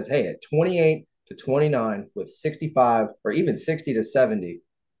chart that says, hey, at 28 to 29 with 65 or even 60 to 70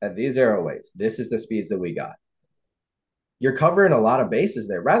 at these arrow weights, this is the speeds that we got. You're covering a lot of bases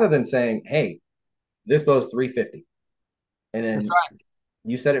there rather than saying, hey, this bow's 350. And That's then right.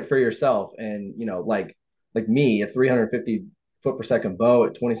 you set it for yourself. And, like me, a 350 foot per second bow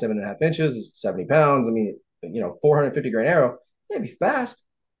at 27 and a half inches is 70 pounds. I mean, 450 grain arrow, yeah, it'd be fast.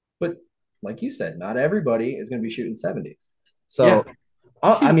 But like you said, not everybody is going to be shooting 70. Yeah. So,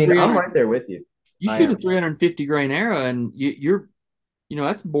 I Shoot a mean, I'm 300. right there with you. You I shoot a am. 350 grain arrow, and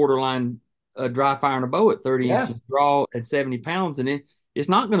that's borderline dry firing a bow at 30 Yeah. inches draw at 70 pounds, and it's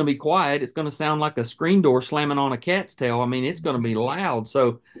not going to be quiet. It's going to sound like a screen door slamming on a cat's tail. I mean, it's going to be loud.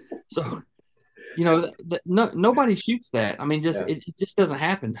 So nobody shoots that. I mean, Yeah. it just doesn't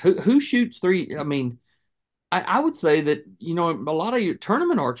happen. Who shoots three? I mean, I would say that a lot of your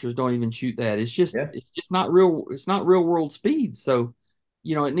tournament archers don't even shoot that. Yeah. It's just not real. It's not real world speed. So,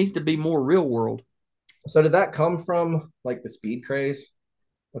 it needs to be more real world. So, did that come from like the speed craze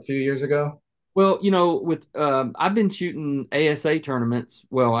a few years ago? Well, with I've been shooting ASA tournaments.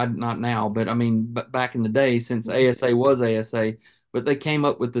 Well, I not now, but I mean, back in the day, since ASA was ASA, but they came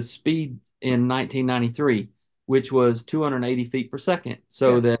up with the speed in 1993, which was 280 feet per second,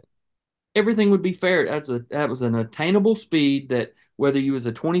 so Yeah. that everything would be fair. That was an attainable speed that whether you was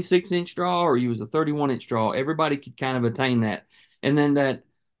a 26-inch draw or you was a 31-inch draw, everybody could kind of attain that. And then that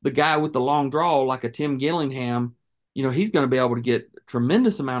the guy with the long draw, like a Tim Gillingham, he's going to be able to get a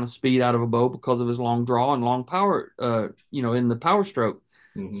tremendous amount of speed out of a bow because of his long draw and long power, in the power stroke.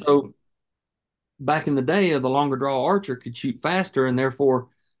 Mm-hmm. So back in the day, the longer draw archer could shoot faster, and therefore,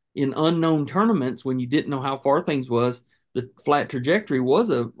 in unknown tournaments, when you didn't know how far things was, the flat trajectory was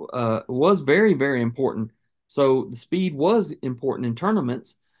very very important. So the speed was important in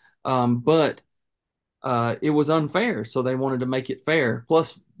tournaments, but it was unfair. So they wanted to make it fair.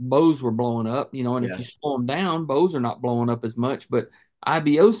 Plus, bows were blowing up, and if Yeah. you slow them down, bows are not blowing up as much. But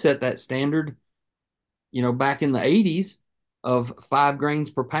IBO set that standard, back in the 80s of 5 grains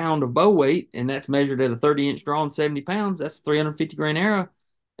per pound of bow weight, and that's measured at a 30-inch draw and 70 pounds. That's 350 grain arrow,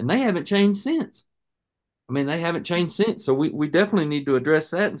 and they haven't changed since. I mean, they haven't changed since. So we definitely need to address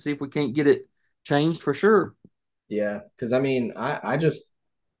that and see if we can't get it changed for sure. Yeah. Because I mean, I just,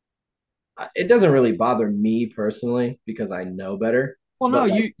 it doesn't really bother me personally because I know better. Well, no,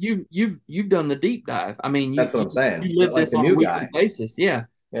 But like, you've done the deep dive. I mean, that's what I'm saying. you But live like this the on a new weekly guy, basis, yeah.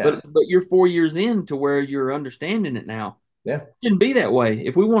 yeah, But you're 4 years in to where you're understanding it now. yeah, It shouldn't be that way.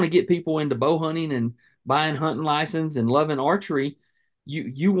 If we want to get people into bow hunting and buying hunting license and loving archery,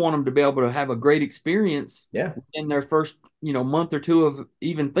 you want them to be able to have a great experience Yeah. in their first, month or two of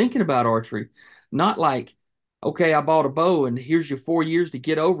even thinking about archery. Not like, okay, I bought a bow and here's your 4 years to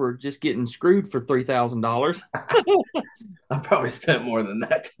get over just getting screwed for $3,000. I probably spent more than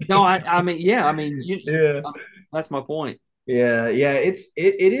that to No, be. I mean, yeah, I mean, Yeah. that's my point. Yeah, yeah, it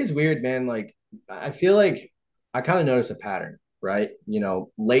is weird, man. Like I feel like I kind of notice a pattern, right?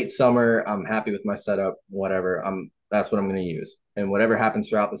 Late summer, I'm happy with my setup, whatever. That's what I'm going to use. And whatever happens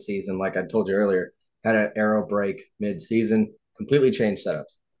throughout the season, like I told you earlier, had an arrow break mid-season, completely changed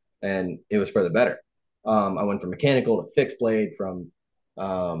setups. And it was for the better. I went from mechanical to fixed blade, from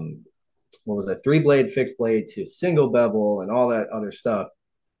what was it, three blade fixed blade to single bevel and all that other stuff.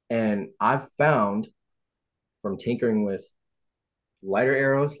 And I've found from tinkering with lighter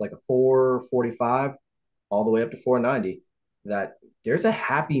arrows, like a 445, all the way up to 490, that there's a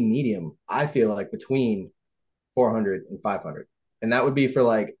happy medium, I feel like, between 400 and 500. And that would be for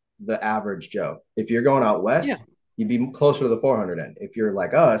like the average Joe. If you're going out Yeah. west, you'd be closer to the 400 end. If you're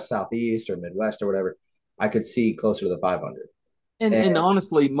like us, southeast or midwest or whatever, I could see closer to the 500. And And and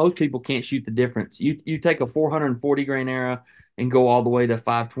honestly, most people can't shoot the difference. You take a 440 grain arrow and go all the way to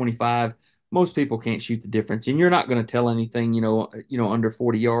 525. Most people can't shoot the difference, and you're not going to tell anything, under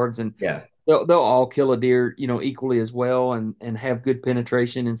 40 yards, and yeah, they'll all kill a deer, equally as well, and have good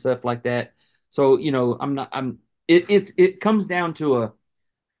penetration and stuff like that. So, I'm not I'm it comes down to a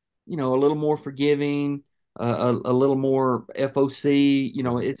little more forgiving, a little more FOC.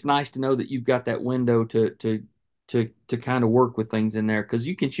 It's nice to know that you've got that window to kind of work with things in there, because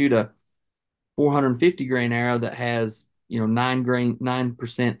you can shoot a 450 grain arrow that has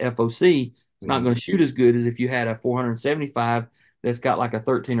 9% FOC. It's not going to shoot as good as if you had a 475 that's got like a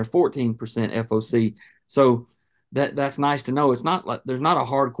 13 or 14% FOC. So that's nice to know. It's not like there's not a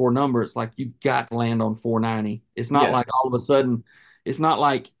hardcore number. It's like you've got to land on 490. It's not yeah, like all of a sudden. It's not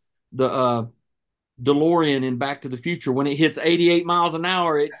like the DeLorean in Back to the Future. When it hits 88 miles an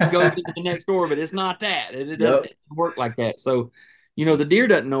hour, it goes into the next orbit. It's not that. It doesn't yep, work like that. So, the deer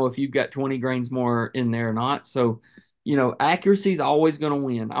doesn't know if you've got 20 grains more in there or not. So, accuracy is always going to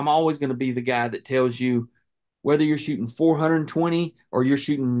win. I'm always going to be the guy that tells you whether you're shooting 420 or you're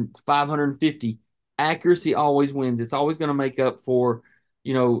shooting 550, accuracy always wins. It's always going to make up for,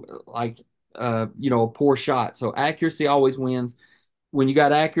 like, a poor shot. So accuracy always wins. When you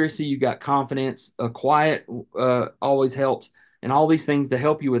got accuracy, you got confidence. Quiet always helps, and all these things to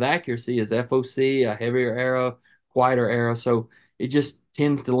help you with accuracy is FOC, a heavier arrow, quieter arrow. So it just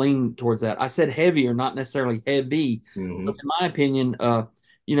tends to lean towards that. I said heavier, not necessarily heavy, mm-hmm. because in my opinion,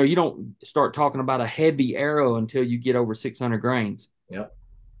 you don't start talking about a heavy arrow until you get over 600 grains. Yep,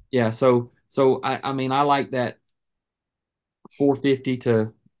 Yeah, so I mean I like that 450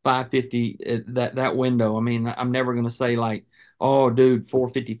 to 550, that window. I mean, I'm never going to say like, oh, dude,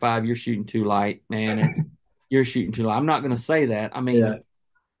 455, you're shooting too light, man. You're shooting too light. I'm not going to say that. I yeah,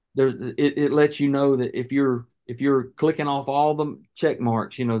 mean, it lets you know that if you're clicking off all the check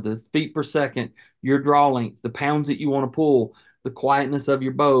marks, the feet per second, your draw length, the pounds that you want to pull, the quietness of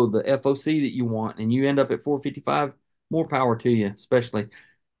your bow, the FOC that you want, and you end up at 455, more power to you. Especially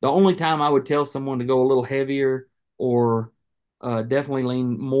the only time I would tell someone to go a little heavier, or definitely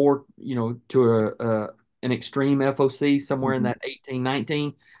lean more, to an extreme FOC somewhere in mm-hmm. that 18,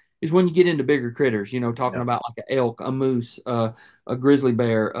 19, is when you get into bigger critters, talking Yep, about like an elk, a moose, a grizzly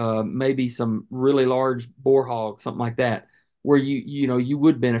bear, maybe some really large boar hog, something like that, where you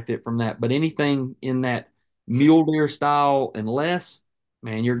would benefit from that. But anything in that mule deer style and less,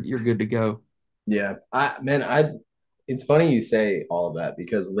 man, you're good to go. yeah. It's funny you say all of that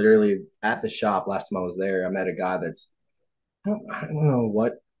because literally at the shop last time I was there, I met a guy that's I don't know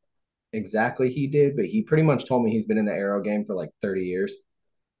what exactly he did, but he pretty much told me he's been in the arrow game for like 30 years.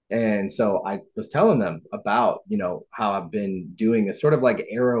 And so I was telling them about, how I've been doing a sort of like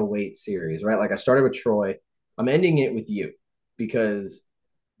arrow weight series, right? Like I started with Troy. I'm ending it with you because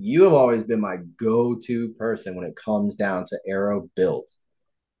you have always been my go-to person when it comes down to arrow builds.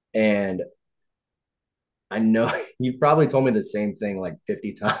 And I know you probably told me the same thing like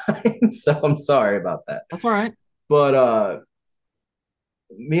 50 times. So I'm sorry about that. That's all right. But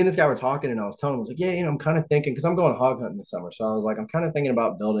me and this guy were talking and I was telling him, I was like, yeah, I'm kind of thinking because I'm going hog hunting this summer. So I was like, I'm kind of thinking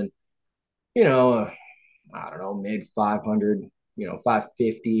about building, you know, I don't know, mid 500,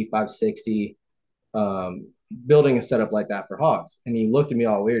 550, 560, building a setup like that for hogs. And he looked at me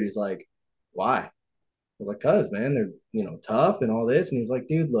all weird. He's like, why? I was like, cuz man, they're, tough and all this. And he's like,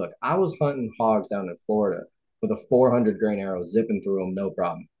 dude, look, I was hunting hogs down in Florida with a 400 grain arrow zipping through them, no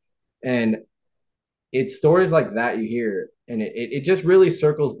problem. And it's stories like that you hear. And it just really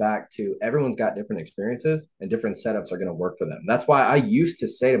circles back to everyone's got different experiences and different setups are going to work for them. That's why I used to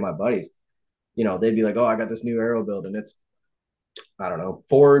say to my buddies, they'd be like, oh, I got this new arrow build and it's, I don't know,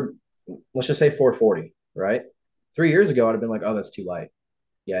 let's just say 440, right? 3 years ago, I'd have been like, oh, that's too light.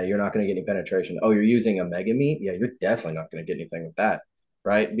 Yeah, you're not going to get any penetration. Oh, you're using a mega meat. Yeah, you're definitely not going to get anything with that,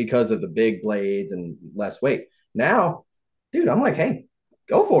 right? Because of the big blades and less weight. Now, dude, I'm like, hey,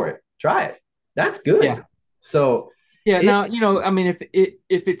 go for it. Try it. That's Yeah. good. So Yeah, it, now I mean,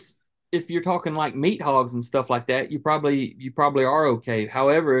 if you're talking like meat hogs and stuff like that, you probably are okay.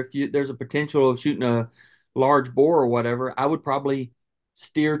 However, if there's a potential of shooting a large boar or whatever, I would probably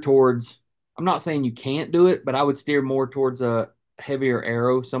steer towards. I'm not saying you can't do it, but I would steer more towards a heavier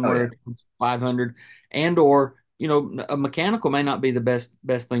arrow oh yeah. somewhere towards 500, and or a mechanical may not be the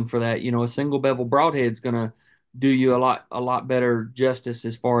best thing for that. A single bevel broadhead's gonna do you a lot better justice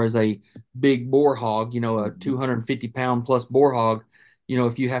as far as a big boar hog, a Mhm. 250-pound plus boar hog,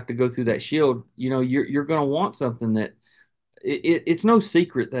 if you have to go through that shield, you're going to want something that it's no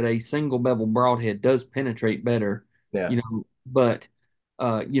secret that a single bevel broadhead does penetrate better, Yeah. but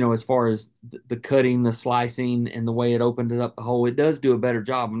as far as the cutting, the slicing, and the way it opens up the hole, it does do a better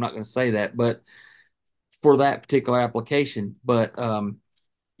job. I'm not going to say that, but for that particular application, but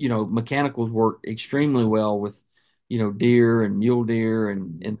mechanicals work extremely well with, deer and mule deer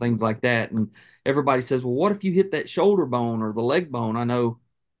and things like that. And everybody says, well, what if you hit that shoulder bone or the leg bone? I know,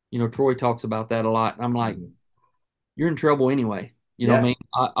 Troy talks about that a lot. And I'm like, Mhm. you're in trouble anyway. I Yeah. mean,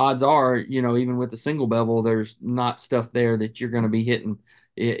 odds are, even with the single bevel, there's not stuff there that you're going to be hitting.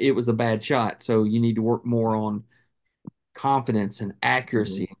 It was a bad shot. So you need to work more on confidence and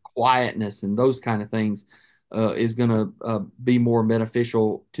accuracy Mhm. and quietness and those kind of things is going to be more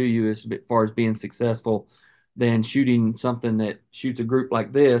beneficial to you as far as being successful than shooting something that shoots a group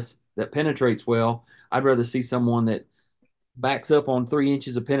like this that penetrates well. I'd rather see someone that backs up on 3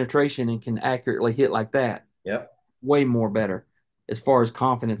 inches of penetration and can accurately hit like that. Yep. Way more better as far as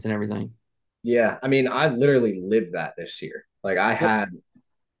confidence and everything. Yeah. I mean, I literally lived that this year. Like I Yep. had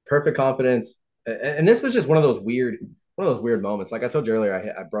perfect confidence. And this was just one of those weird moments. Like I told you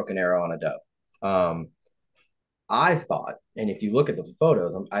earlier, I broke an arrow on a doe. I thought, and if you look at the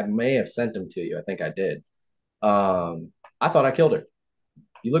photos, I may have sent them to you. I think I did. I thought I killed her.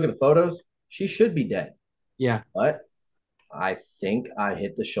 You look at the photos, she should be dead. Yeah. But I think I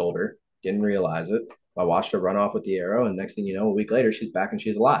hit the shoulder, didn't realize it. I watched her run off with the arrow, and next thing you know, a week later, she's back and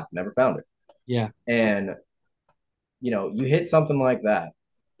she's alive. Never found her. Yeah. And you hit something like that,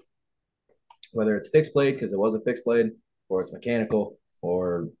 whether it's fixed blade because it was a fixed blade, or it's mechanical,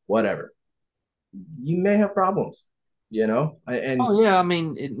 or whatever, you may have problems. And Oh yeah. I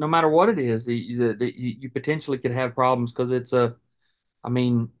mean, no matter what it is, you potentially could have problems because I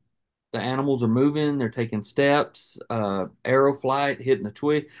mean, the animals are moving, they're taking steps, arrow flight, hitting a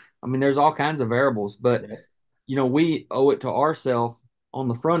twig. I mean, there's all kinds of variables, but yeah, we owe it to ourselves on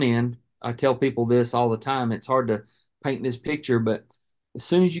the front end. I tell people this all the time. It's hard to paint this picture, but as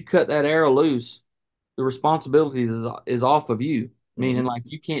soon as you cut that arrow loose, the responsibilities is off of you, meaning mm-hmm, like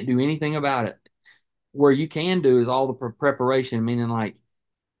you can't do anything about it. Where you can do is all the preparation, meaning like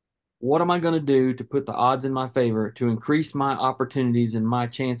what am I going to do to put the odds in my favor to increase my opportunities and my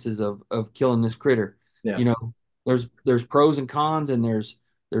chances of killing this critter? yeah, You know, there's pros and cons, and there's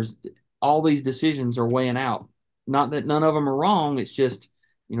all these decisions are weighing out. Not that none of them are wrong. It's just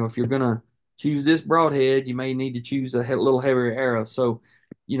if you're going to choose this broadhead, you may need to choose a little heavier arrow. So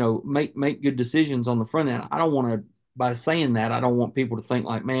make good decisions on the front end. I don't want to by saying that I don't want people to think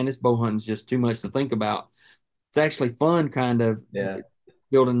like, man, this bow hunting's just too much to think about. It's actually fun, kind of yeah,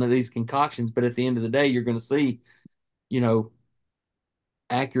 building these concoctions. But at the end of the day, you're going to see, you know,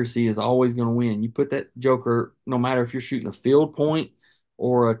 accuracy is always going to win. You put that joker, no matter if you're shooting a field point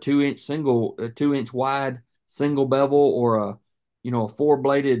or a 2 inch wide single bevel, or a 4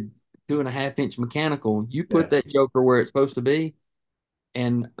 bladed 2.5 inch mechanical. You put yeah, that joker where it's supposed to be,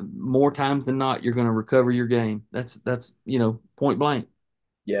 and more times than not, you're going to recover your game. That's point blank.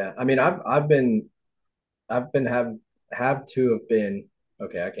 yeah. I mean, I've been have to have been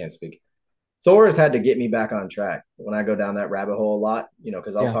okay. I can't speak. Thor has had to get me back on track when I go down that rabbit hole a lot,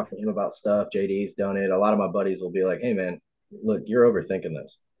 because I'll Yeah, talk to him about stuff. JD's done it. A lot of my buddies will be like, hey, man, look, you're overthinking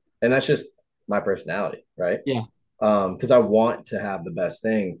this. And that's just my personality, right? yeah. Because I want to have the best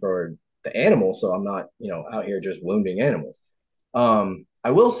thing for the animal. So I'm not, out here just wounding animals.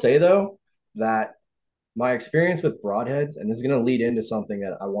 I will say, though, that my experience with broadheads, and this is going to lead into something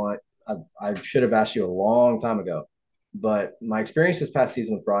that I should have asked you a long time ago, but my experience this past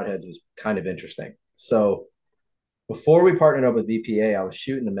season with broadheads was kind of interesting. So before we partnered up with VPA, I was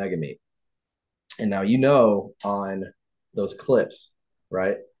shooting the Mega Meat. And now, on those clips,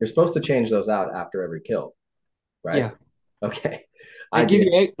 right? You're supposed to change those out after every kill, right? Yeah. Okay. I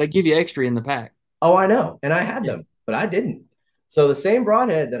did. They give you extra in the pack. Oh, I know. And I had Yeah. them, but I didn't. So the same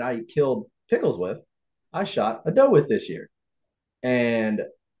broadhead that I killed pickles with, I shot a doe with this year and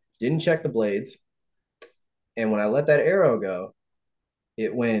didn't check the blades. And when I let that arrow go,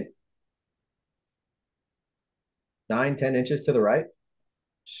 it went 9, 10 inches to the right,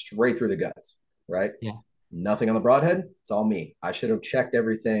 straight through the guts, right? Yeah. Nothing on the broadhead. It's all me. I should have checked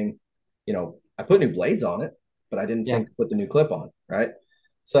everything. I put new blades on it, but I didn't Yeah. think to put the new clip on, right?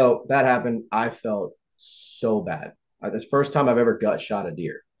 So that happened. I felt so bad. This first time I've ever gut shot a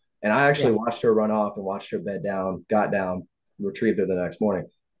deer. And I actually Yeah. watched her run off and watched her bed down, got down, retrieved her the next morning.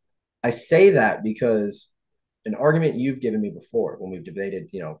 I say that because an argument you've given me before when we've debated,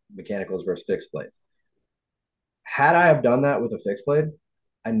 mechanicals versus fixed blades. Had I have done that with a fixed blade,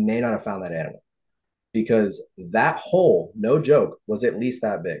 I may not have found that animal because that hole, no joke, was at least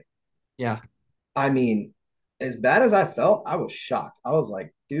that big. Yeah. I mean, as bad as I felt, I was shocked. I was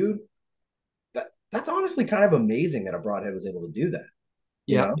like, dude, that's honestly kind of amazing that a broadhead was able to do that,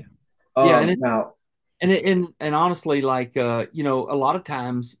 you Yeah. know? Yeah. Now, And honestly, like a lot of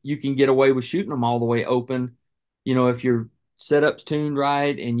times you can get away with shooting them all the way open, if your setup's tuned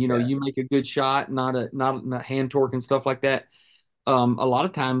right and yeah, you make a good shot, not hand torque and stuff like that. A lot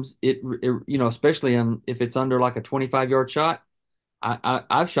of times especially if it's under like a 25-yard shot,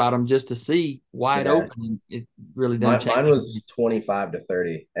 I've shot them just to see wide yeah. open, and it really doesn't Mine change was anything. 25 to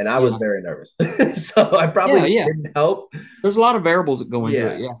 30, and I was Yeah. very nervous. So I Yeah. probably Yeah. didn't help. There's a lot of variables that go into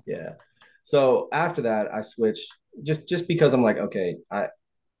it. Yeah, Yeah. yeah. So after that, I switched just because I'm like, okay,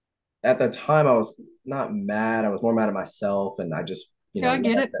 at the time I was not mad. I was more mad at myself. And I just, Yeah, I like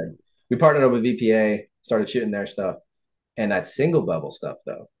get I it. said, we partnered up with VPA, started shooting their stuff. And that single bevel stuff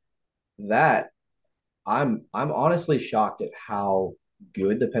though, that I'm honestly shocked at how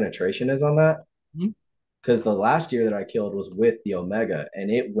good the penetration is on that. Mhm. Because the last deer that I killed was with the Omega and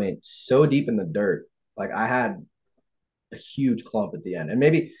it went so deep in the dirt. Like I had a huge clump at the end. And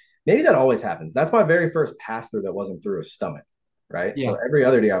maybe that always happens. That's my very first pass through that wasn't through a stomach, right? So Yeah. every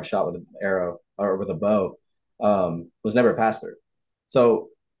other deer I've shot with an arrow or with a bow was never a pass through. So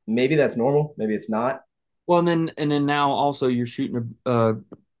maybe that's normal. Maybe it's not. Well, and then now also you're shooting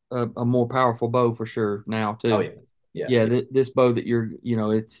a more powerful bow for sure now Oh too. yeah, yeah, Yeah, yeah, this bow that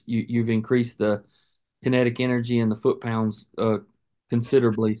you've increased the kinetic energy and the foot pounds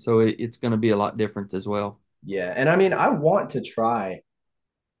considerably, so it's going to be a lot different as well. yeah. And I mean, I want to try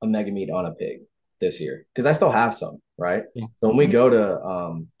a mega meat on a pig this year because I still have some, right? Yeah. So when we Mhm. go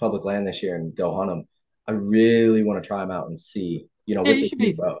to public land this year and go hunt them, I really want to try them out and see, Yeah, with this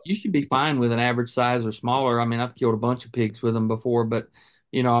new bow. you should be fine with an average size or smaller. I mean, I've killed a bunch of pigs with them before, but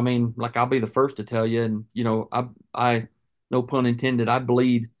I mean, like I'll be the first to tell you, and I no pun intended, I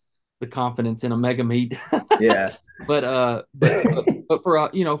bleed the confidence in a mega meat. Yeah. But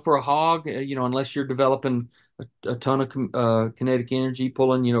for for a hog, unless you're developing a ton of kinetic energy,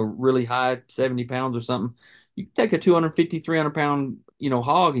 pulling really high 70 pounds or something, you can take a 250 300 pound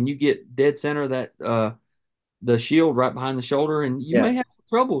hog and you get dead center of that the shield right behind the shoulder, and you Yeah. may have some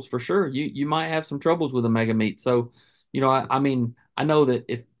troubles for sure. You might have some troubles with a mega meat. So, I mean, I know that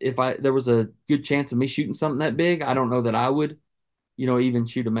if I there was a good chance of me shooting something that big, I don't know that I would, even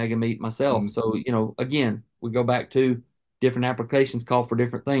shoot a mega meat myself. Mhm. So, again, we go back to different applications call for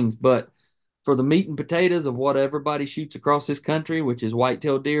different things, but for the meat and potatoes of what everybody shoots across this country, which is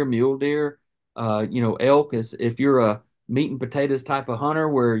white-tailed deer, mule deer, elk, is if you're a meat and potatoes type of hunter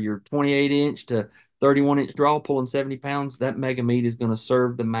where you're 28-inch to 31-inch draw pulling 70 pounds, that mega meat is going to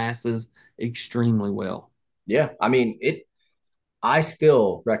serve the masses extremely well. Yeah. I mean, I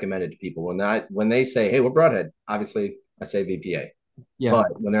still recommend it to people when they say, "Hey, we're broadhead." Obviously, I say VPA. Yeah,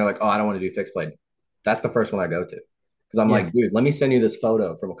 But when they're like, "Oh, I don't want to do fixed blade," that's the first one I go to because I'm yeah, like, "Dude, let me send you this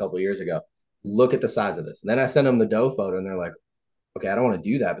photo from a couple of years ago. Look at the size of this." And then I send them the doe photo, and they're like, "Okay, I don't want to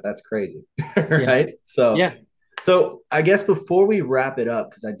do that, but that's crazy, yeah, right?" So, yeah. so I guess before we wrap it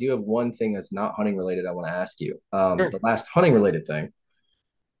up, because I do have one thing that's not hunting related, I want to ask you. Sure. The last hunting related thing.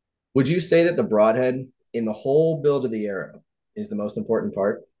 Would you say that the broadhead in the whole build of the arrow is the most important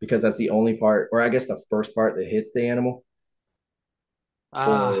part because that's the only part, or I guess the first part that hits the animal?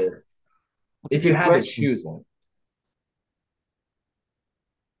 Ah, Or that's a if you good had to question. choose one?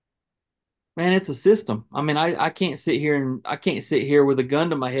 Man, it's a system. I mean, I can't sit here with a gun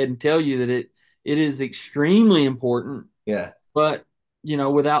to my head and tell you that it is extremely important. Yeah. But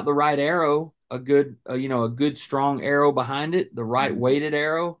without the right arrow, a good strong arrow behind it, the right Mhm. weighted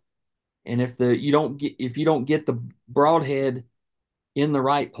arrow, and if you don't get the broadhead in the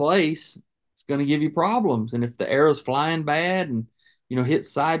right place, it's going to give you problems. And if the arrow's flying bad and hit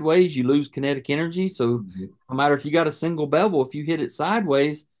sideways, you lose kinetic energy. So Mhm. no matter if you got a single bevel, if you hit it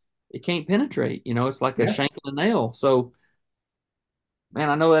sideways, it can't penetrate. It's like a Yeah. shank in a nail. So man,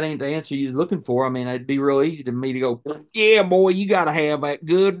 I know that ain't the answer you was looking for. I mean, it'd be real easy to me to go, yeah, boy, you got to have that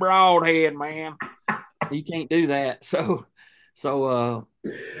good broadhead, man. You can't do that. So, no,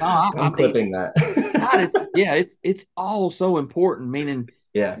 I I'm mean, clipping that. God, it's all so important. Meaning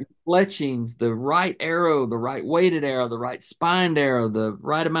Yeah. your fletchings, the right arrow, the right weighted arrow, the right spined arrow, the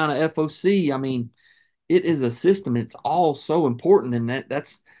right amount of FOC. I mean, it is a system. It's all so important, and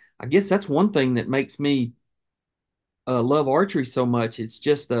that's I guess that's one thing that makes me love archery so much. It's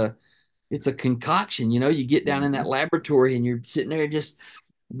a concoction. You get down in that Mhm. laboratory and you're sitting there just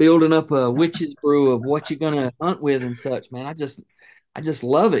building up a witch's brew of what you're gonna hunt with and such, man. I just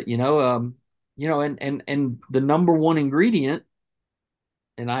love it, and the number one ingredient,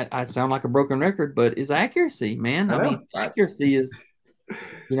 and I sound like a broken record, but is accuracy, man. I I mean, know. accuracy is,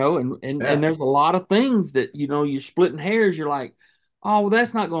 and Yeah. there's a lot of things that, you're splitting hairs, you're like, oh, well,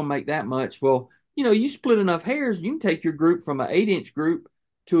 that's not gonna make that much. Well, you split enough hairs, you can take your group from an 8-inch group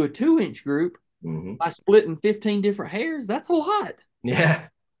to a 2-inch group Hmm. by splitting 15 different hairs. That's a lot. Yeah.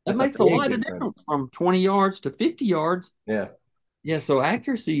 That That's a makes a big lot of difference. difference from 20 yards to 50 yards. Yeah. Yeah, so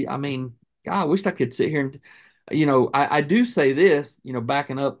accuracy, I mean, God, I wish I could sit here and, I do say this,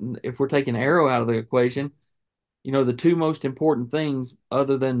 backing up, if we're taking arrow out of the equation, the two most important things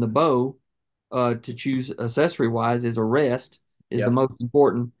other than the bow to choose accessory wise is a rest is the Yep. most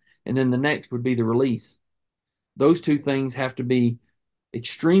important. And then the next would be the release. Those two things have to be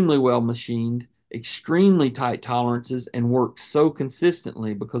extremely well machined, extremely tight tolerances, and work so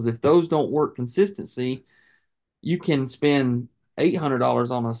consistently because if those don't work consistency, you can spend $800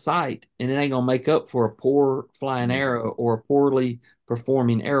 on a sight and it ain't gonna make up for a poor flying Mhm. arrow or a poorly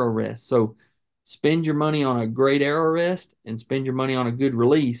performing arrow rest. So spend your money on a great arrow rest and spend your money on a good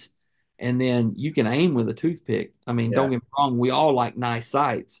release, and then you can aim with a toothpick. I mean, don't Yeah. get me wrong, we all like nice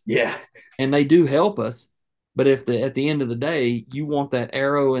sights Yeah. and they do help us. But if at the end of the day, you want that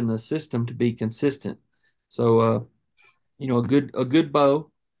arrow in the system to be consistent. So a good bow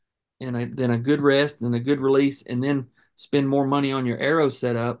and then a good rest and a good release, and then spend more money on your arrow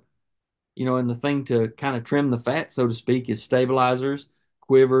setup. And the thing to kind of trim the fat, so to speak, is stabilizers,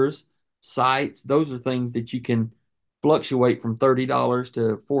 quivers, sights. Those are things that you can fluctuate from $30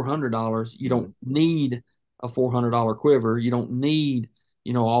 to $400. You don't Mhm. need a $400 quiver. You don't need,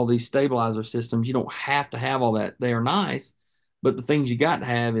 all these stabilizer systems. You don't have to have all that. They are nice, but the things you got to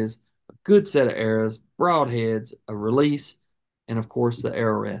have is a good set of arrows, broadheads, a release, and of course the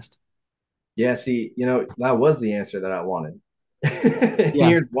arrow rest. Yeah. See, that was the answer that I wanted. Yeah.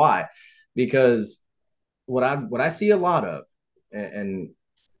 Here's why. Because what I see a lot of, and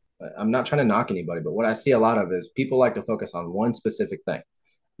I'm not trying to knock anybody, but what I see a lot of is people like to focus on one specific thing.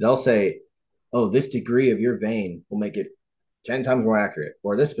 They'll say, "Oh, this degree of your vein will make it 10 times more accurate,"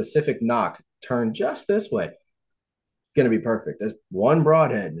 or this specific knock turn just this way, going to be perfect. This one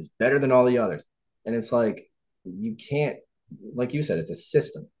broadhead is better than all the others. And it's like, you can't, like you said, it's a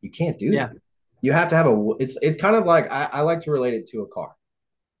system. You can't do Yeah. that. You have to have it's kind of like, I like to relate it to a car.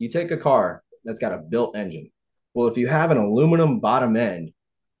 You take a car that's got a built engine. Well, if you have an aluminum bottom end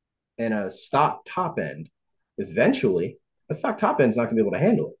and a stock top end, eventually the stock top end's not going to be able to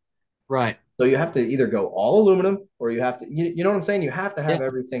handle it. Right. So you have to either go all aluminum or you have to, you know what I'm saying? You have to Yeah. have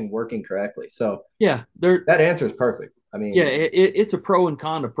everything working correctly. So Yeah. There. that answer is perfect. I Yeah. mean, It's a pro and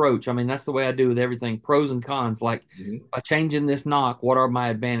con approach. I mean, that's the way I do with everything. Pros and cons. Like mhm. by changing this knock, what are my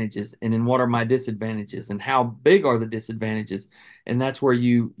advantages, and then what are my disadvantages, and how big are the disadvantages? And that's where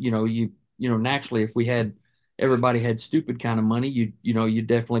naturally, if we had everybody had stupid kind of money, you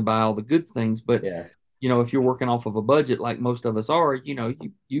definitely buy all the good things. But Yeah. if you're working off of a budget like most of us are,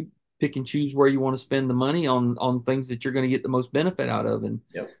 you pick and choose where you want to spend the money on things that you're going to get the most benefit out of. And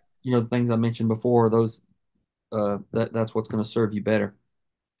Yep. the things I mentioned before, those that's what's going to serve you better.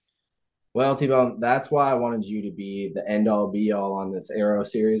 Well, T-Bone, that's why I wanted you to be the end all be all on this Arrow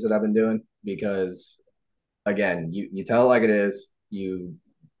series that I've been doing because again, you tell it like it is. You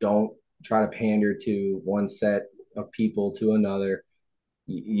don't try to pander to one set of people to another.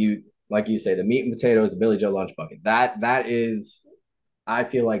 You like you say, the meat and potatoes, the Billy Joe lunch bucket. That is, I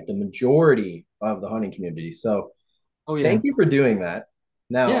feel like the majority of the hunting community. So Oh yeah. thank you for doing that.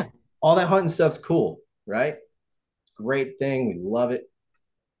 Yeah. Now, all that hunting stuff's cool, right? It's a great thing. We love it.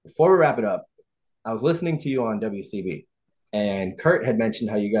 Before we wrap it up, I was listening to you on WCB, and Kurt had mentioned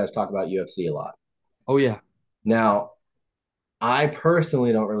how you guys talk about UFC a lot. Oh yeah. Now, I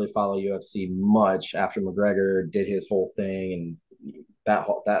personally don't really follow UFC much after McGregor did his whole thing and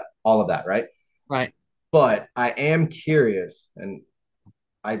that all of that, right? Right. But I am curious, and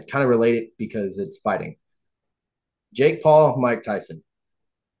I kind of relate it because it's fighting. Jake Paul, Mike Tyson.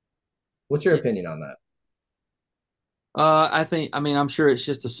 What's your opinion on that? I mean, I'm sure it's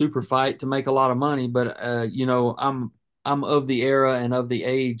just a super fight to make a lot of money, but I'm of the era and of the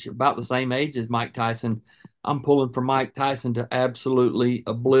age, about the same age as Mike Tyson. I'm pulling for Mike Tyson to absolutely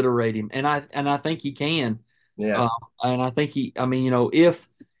obliterate him, and I think he can. Yeah. Uh, and I think I mean, if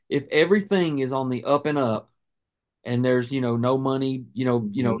everything is on the up and up, and there's no money,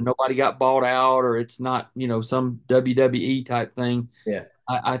 Mm-hmm. nobody got bought out, or it's not some WWE type thing. Yeah.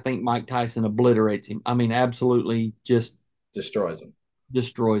 I think Mike Tyson obliterates him. I mean, absolutely just Destroys him.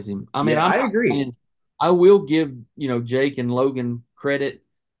 destroys him. I mean, Yeah, I'm I not agree. saying I will give, Jake and Logan credit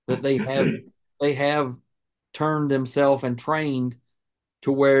that they have turned themselves and trained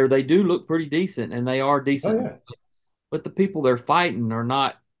to where they do look pretty decent and they are Oh decent, yeah. but the people they're fighting are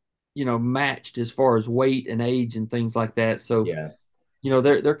not, matched as far as weight and age and things like that. So, Yeah.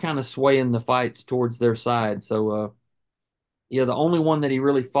 they're kind of swaying the fights towards their side. So, yeah, the only one that he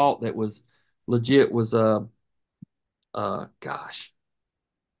really fought that was legit was gosh,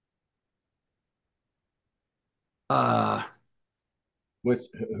 uh, Which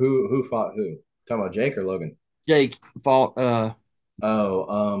who fought who? Talking about Jake or Logan? Jake fought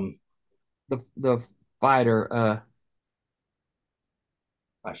Oh, the fighter.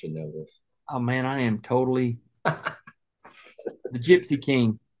 I should know this. Oh man, I am totally the Gypsy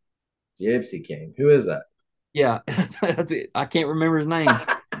King. Gypsy King. Who is that? Yeah, that's it. I can't remember his name.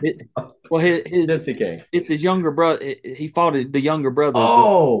 It, well, his Gypsy King. it's his younger brother. He fought the younger brother.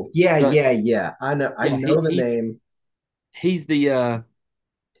 Oh, yeah, The yeah, yeah. I yeah know the name. he's the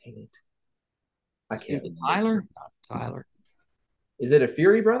Dang it. I is can't it remember. Tyler? Not Tyler. Is it a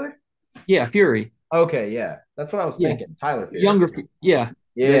Fury brother? Yeah, Fury. Okay, yeah. That's what I was Yeah, thinking. Tyler Fury. younger. Yeah,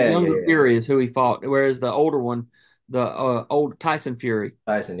 the Yeah, yeah, younger yeah. Fury is who he fought, whereas the older one, the old Tyson Fury.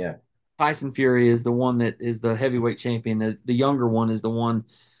 Tyson, yeah. Tyson Fury is the one that is the heavyweight champion. The younger one is the one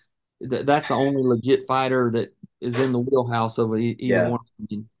that's the only legit fighter that is in the wheelhouse of either Yeah. one.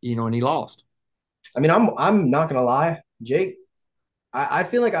 And he lost. I mean, I'm not gonna lie. Jake, I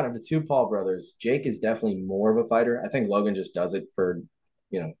feel like out of the two Paul brothers, Jake is definitely more of a fighter. I think Logan just does it for,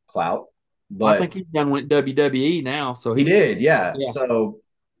 clout. Well, I But think he's done with WWE now, so he he's did, yeah. yeah, So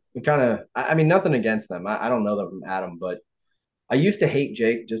we kind of, I mean, nothing against them. I don't know them from Adam, but I used to hate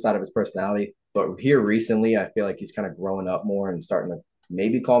Jake just out of his personality. But here recently, I feel like he's kind of growing up more and starting to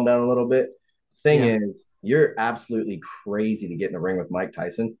maybe calm down a little bit. Thing yeah, is, you're absolutely crazy to get in the ring with Mike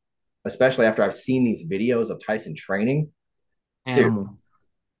Tyson, especially after I've seen these videos of Tyson training. Dude, animal.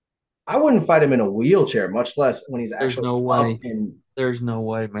 I wouldn't fight him in a wheelchair, much less when he's There's actually no up way. and There's no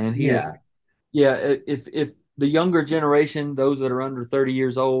way, man. He is yeah. yeah. If the younger generation, those that are under 30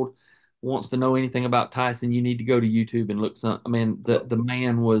 years old, wants to know anything about Tyson, you need to go to YouTube and look some. I mean, the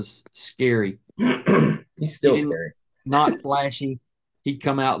man was scary. He's He still didn't scary. not flashy. He'd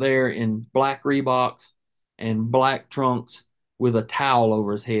come out there in black Reeboks and black trunks with a towel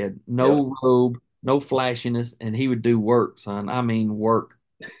over his head. Yep. No robe, no flashiness, and he would do work, son. I mean work.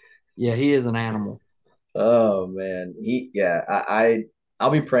 Yeah, he is an animal. Oh man. I'll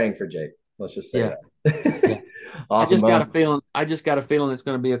be praying for Jake. Let's just say Yeah, that. yeah. Awesome, bud. I just got a feeling it's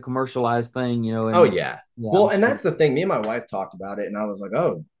going to be a commercialized thing, Oh and yeah. yeah, Well, I'm and sure. that's the thing. Me and my wife talked about it, and I was like,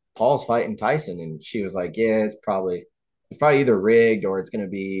 "Oh, Paul's fighting Tyson," and she was like, "Yeah, it's probably either rigged or it's going to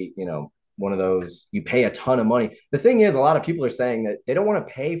be, one of those you pay a ton of money." The thing is, a lot of people are saying that they don't want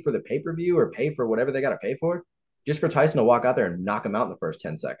to pay for the pay per view or pay for whatever they got to pay for, just for Tyson to walk out there and knock him out in the first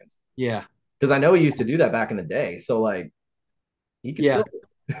 10 seconds. Yeah, Because I know he used to do that back in the day, so like he could yeah.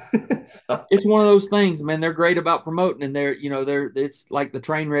 still. So, It's one of those things, man. They're great about promoting, and it's like the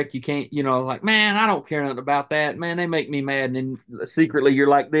train wreck. You can't, like, man, I don't care nothing about that, man. They make me mad, and then secretly you're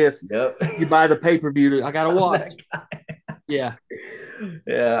like this. yep. You buy the pay per view. I gotta watch. That guy. Yeah,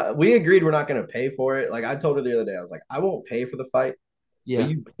 Yeah, we agreed we're not going to pay for it. Like I told her the other day, I was like, I won't pay for the fight, but yeah.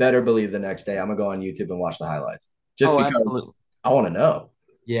 you better believe the next day I'm gonna go on YouTube and watch the highlights just Oh, because absolutely. I want to know.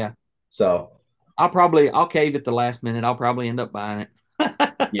 Yeah. So I'll cave at the last minute. I'll probably end up buying it.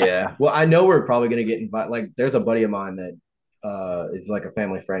 yeah, well, I know we're probably gonna get invited. Like, there's a buddy of mine that is like a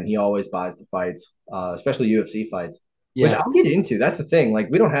family friend. He always buys the fights, especially UFC fights, which Yeah, I'll get into. That's the thing. Like,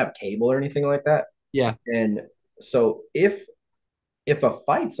 we don't have cable or anything like that, yeah. and so if a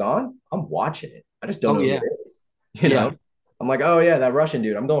fight's on, I'm watching it. I just don't Oh know who yeah, it is. You yeah, know, I'm like, oh yeah, that Russian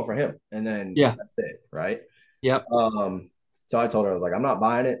dude. I'm going for him, and then yeah. that's it, right? Yep. So I told her I was like, I'm not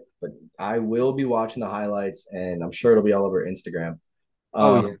buying it, but I will be watching the highlights, and I'm sure it'll be all over Instagram.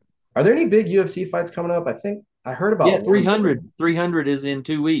 Oh yeah. Um, are there any big UFC fights coming up? I think. I heard Yeah, about one. 300 is in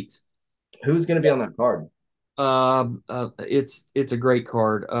 2 weeks. Who's going to be on that card? It's a great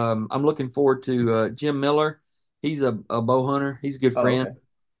card. I'm looking forward to Jim Miller. He's a bow hunter. He's a good Oh, friend. okay.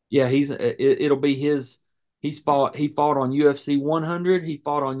 Yeah, it'll be his. He fought on UFC 100. He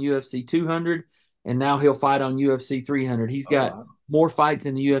fought on UFC 200, and now he'll fight on UFC 300. He's Oh, got wow. more fights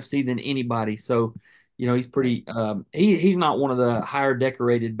in the UFC than anybody. So, he's pretty. He's not one of the higher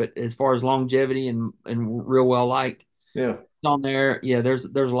decorated, but as far as longevity and real well liked Yeah. on there, yeah, there's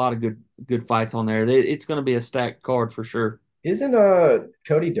a lot of good fights on there. It's going to be a stacked card for sure. Isn't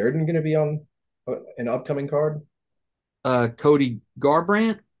Cody Durden going to be on an upcoming card? Cody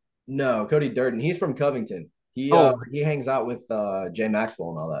Garbrandt. No, Cody Durden. He's from Covington. Oh, He hangs out with Jay Maxwell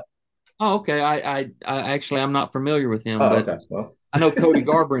and all that. oh, okay. I actually I'm not familiar with him, Oh, but okay. Well, I know Cody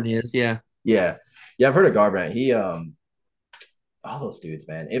Garbrandt is. Yeah, yeah. Yeah, I've heard of Garbrandt. He all those dudes,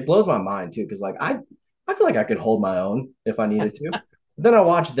 man. It blows my mind too, because like I feel like I could hold my own if I needed to. But then I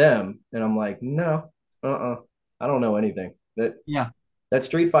watch them and I'm like, no, I don't know anything. yeah, That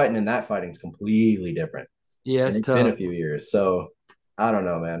street fighting and that fighting is completely different. yeah. And It's it's been tough. a few years. So I don't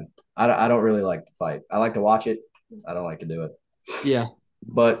know, man. I don't really like to fight. I like to watch it. I don't like to do it. Yeah,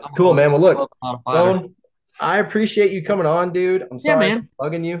 But cool, man. Well, I'm look, not a fighter. Bone, I appreciate you coming on, dude. I'm Yeah, sorry man. for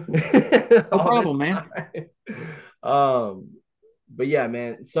bugging you No all this problem, man. time. Um, but yeah,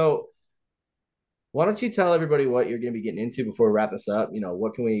 man. So why don't you tell everybody what you're going to be getting into before we wrap this up?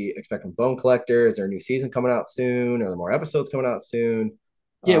 What can we expect from Bone Collector? Is there a new season coming out soon? Are there more episodes coming out soon?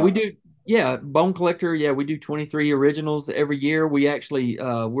 Yeah, Uh, we do. Yeah, Bone Collector. Yeah, we do 23 originals every year. We actually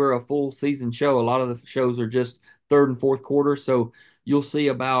we're a full season show. A lot of the shows are just third and fourth quarter, so you'll see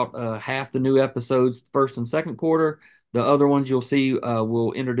about half the new episodes first and second quarter. The other ones you'll see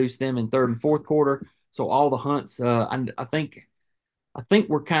we'll introduce them in third and fourth quarter. So all the hunts. I think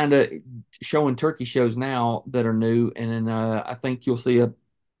we're kind of showing turkey shows now that are new, and then I think you'll see a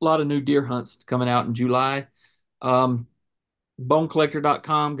lot of new deer hunts coming out in July. Um,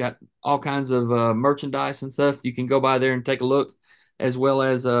 bonecollector.com got all kinds of merchandise and stuff. You can go by there and take a look, as well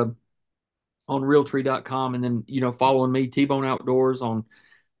as on realtree.com. And then, following me, T-Bone Outdoors on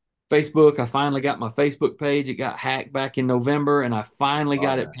Facebook. I finally got my Facebook page. It got hacked back in November, and I finally oh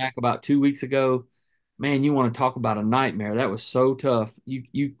got it yeah, back about 2 weeks ago. Man, you want to talk about a nightmare. That was so tough.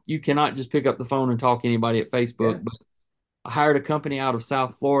 You cannot just pick up the phone and talk to anybody at yeah. Facebook. But I hired a company out of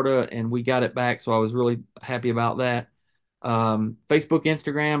South Florida and we got it back. So I was really happy about that. Facebook,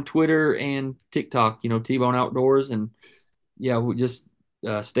 Instagram, Twitter, and TikTok, T-Bone Outdoors. And yeah, we just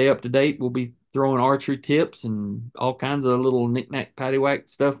stay up to date. We'll be throwing archery tips and all kinds of little knick-knack, paddywhack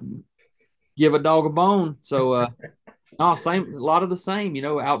stuff. Give a dog a bone. So, no, same, a lot of the same,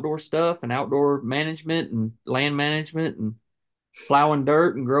 outdoor stuff and outdoor management and land management and plowing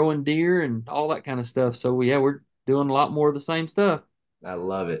dirt and growing deer and all that kind of stuff. So, yeah, we're doing a lot more of the same stuff. I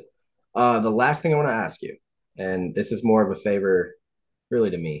love it. The last thing I want to ask you, and this is more of a favor really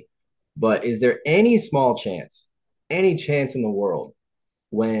to me, but is there any chance in the world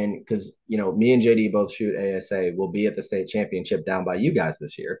when, because, me and JD both shoot ASA, will be at the state championship down by you guys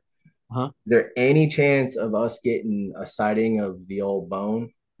this year. Uh-huh. Is there any chance of us getting a sighting of the old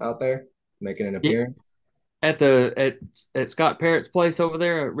Bone out there making an Yeah, appearance? at Scott Parrott's place over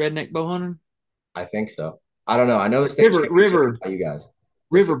there at Redneck Bow Hunting. I think so. I don't know. I know the state River championship is River by you guys this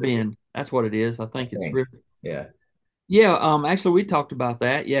River year. Bend. That's what it is. I I think it's think. River. Yeah. Yeah, actually we talked about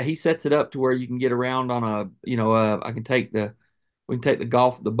that. Yeah, he sets it up to where you can get around on a, I can take the we can take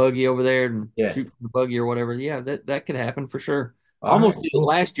the buggy over there and Yeah. shoot from the buggy or whatever. Yeah, that could happen for sure. I All right. almost did it Cool.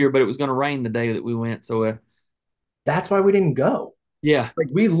 last year, but it was going to rain the day that we went. So That's why we didn't go. yeah. Like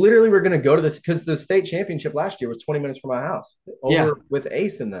we literally were going to go to this because the state championship last year was 20 minutes from my house Yeah. over with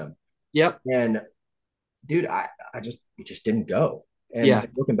Ace and them. Yep. And dude, we just didn't go. And Yeah.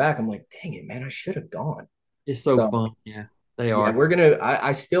 looking back, I'm like, dang it, man, I should have gone. It's so So fun. Yeah. They yeah, are.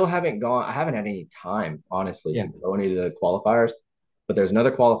 I still haven't gone. I haven't had any time, honestly, Yeah. to go any of the qualifiers. But there's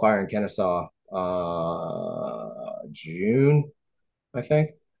another qualifier in Kennesaw, June, I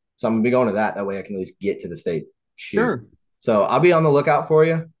think. So I'm gonna be going to that. That way I can at least get to the state shoot. Sure. So I'll be on the lookout for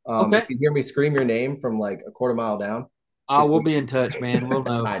you. If Okay. you hear me scream your name from like a quarter mile down, I it's will me. be in touch, man. We'll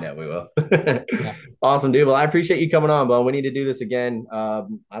know. I know we will. Yeah. Awesome, dude. Well, I appreciate you coming on, Bo. We need to do this again. I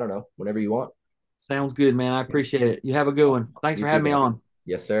don't know, whenever you want. Sounds good, man. I appreciate it. You have a good Awesome. one. Thanks You for too, having me boss. on.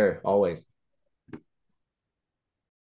 Yes, sir. Always.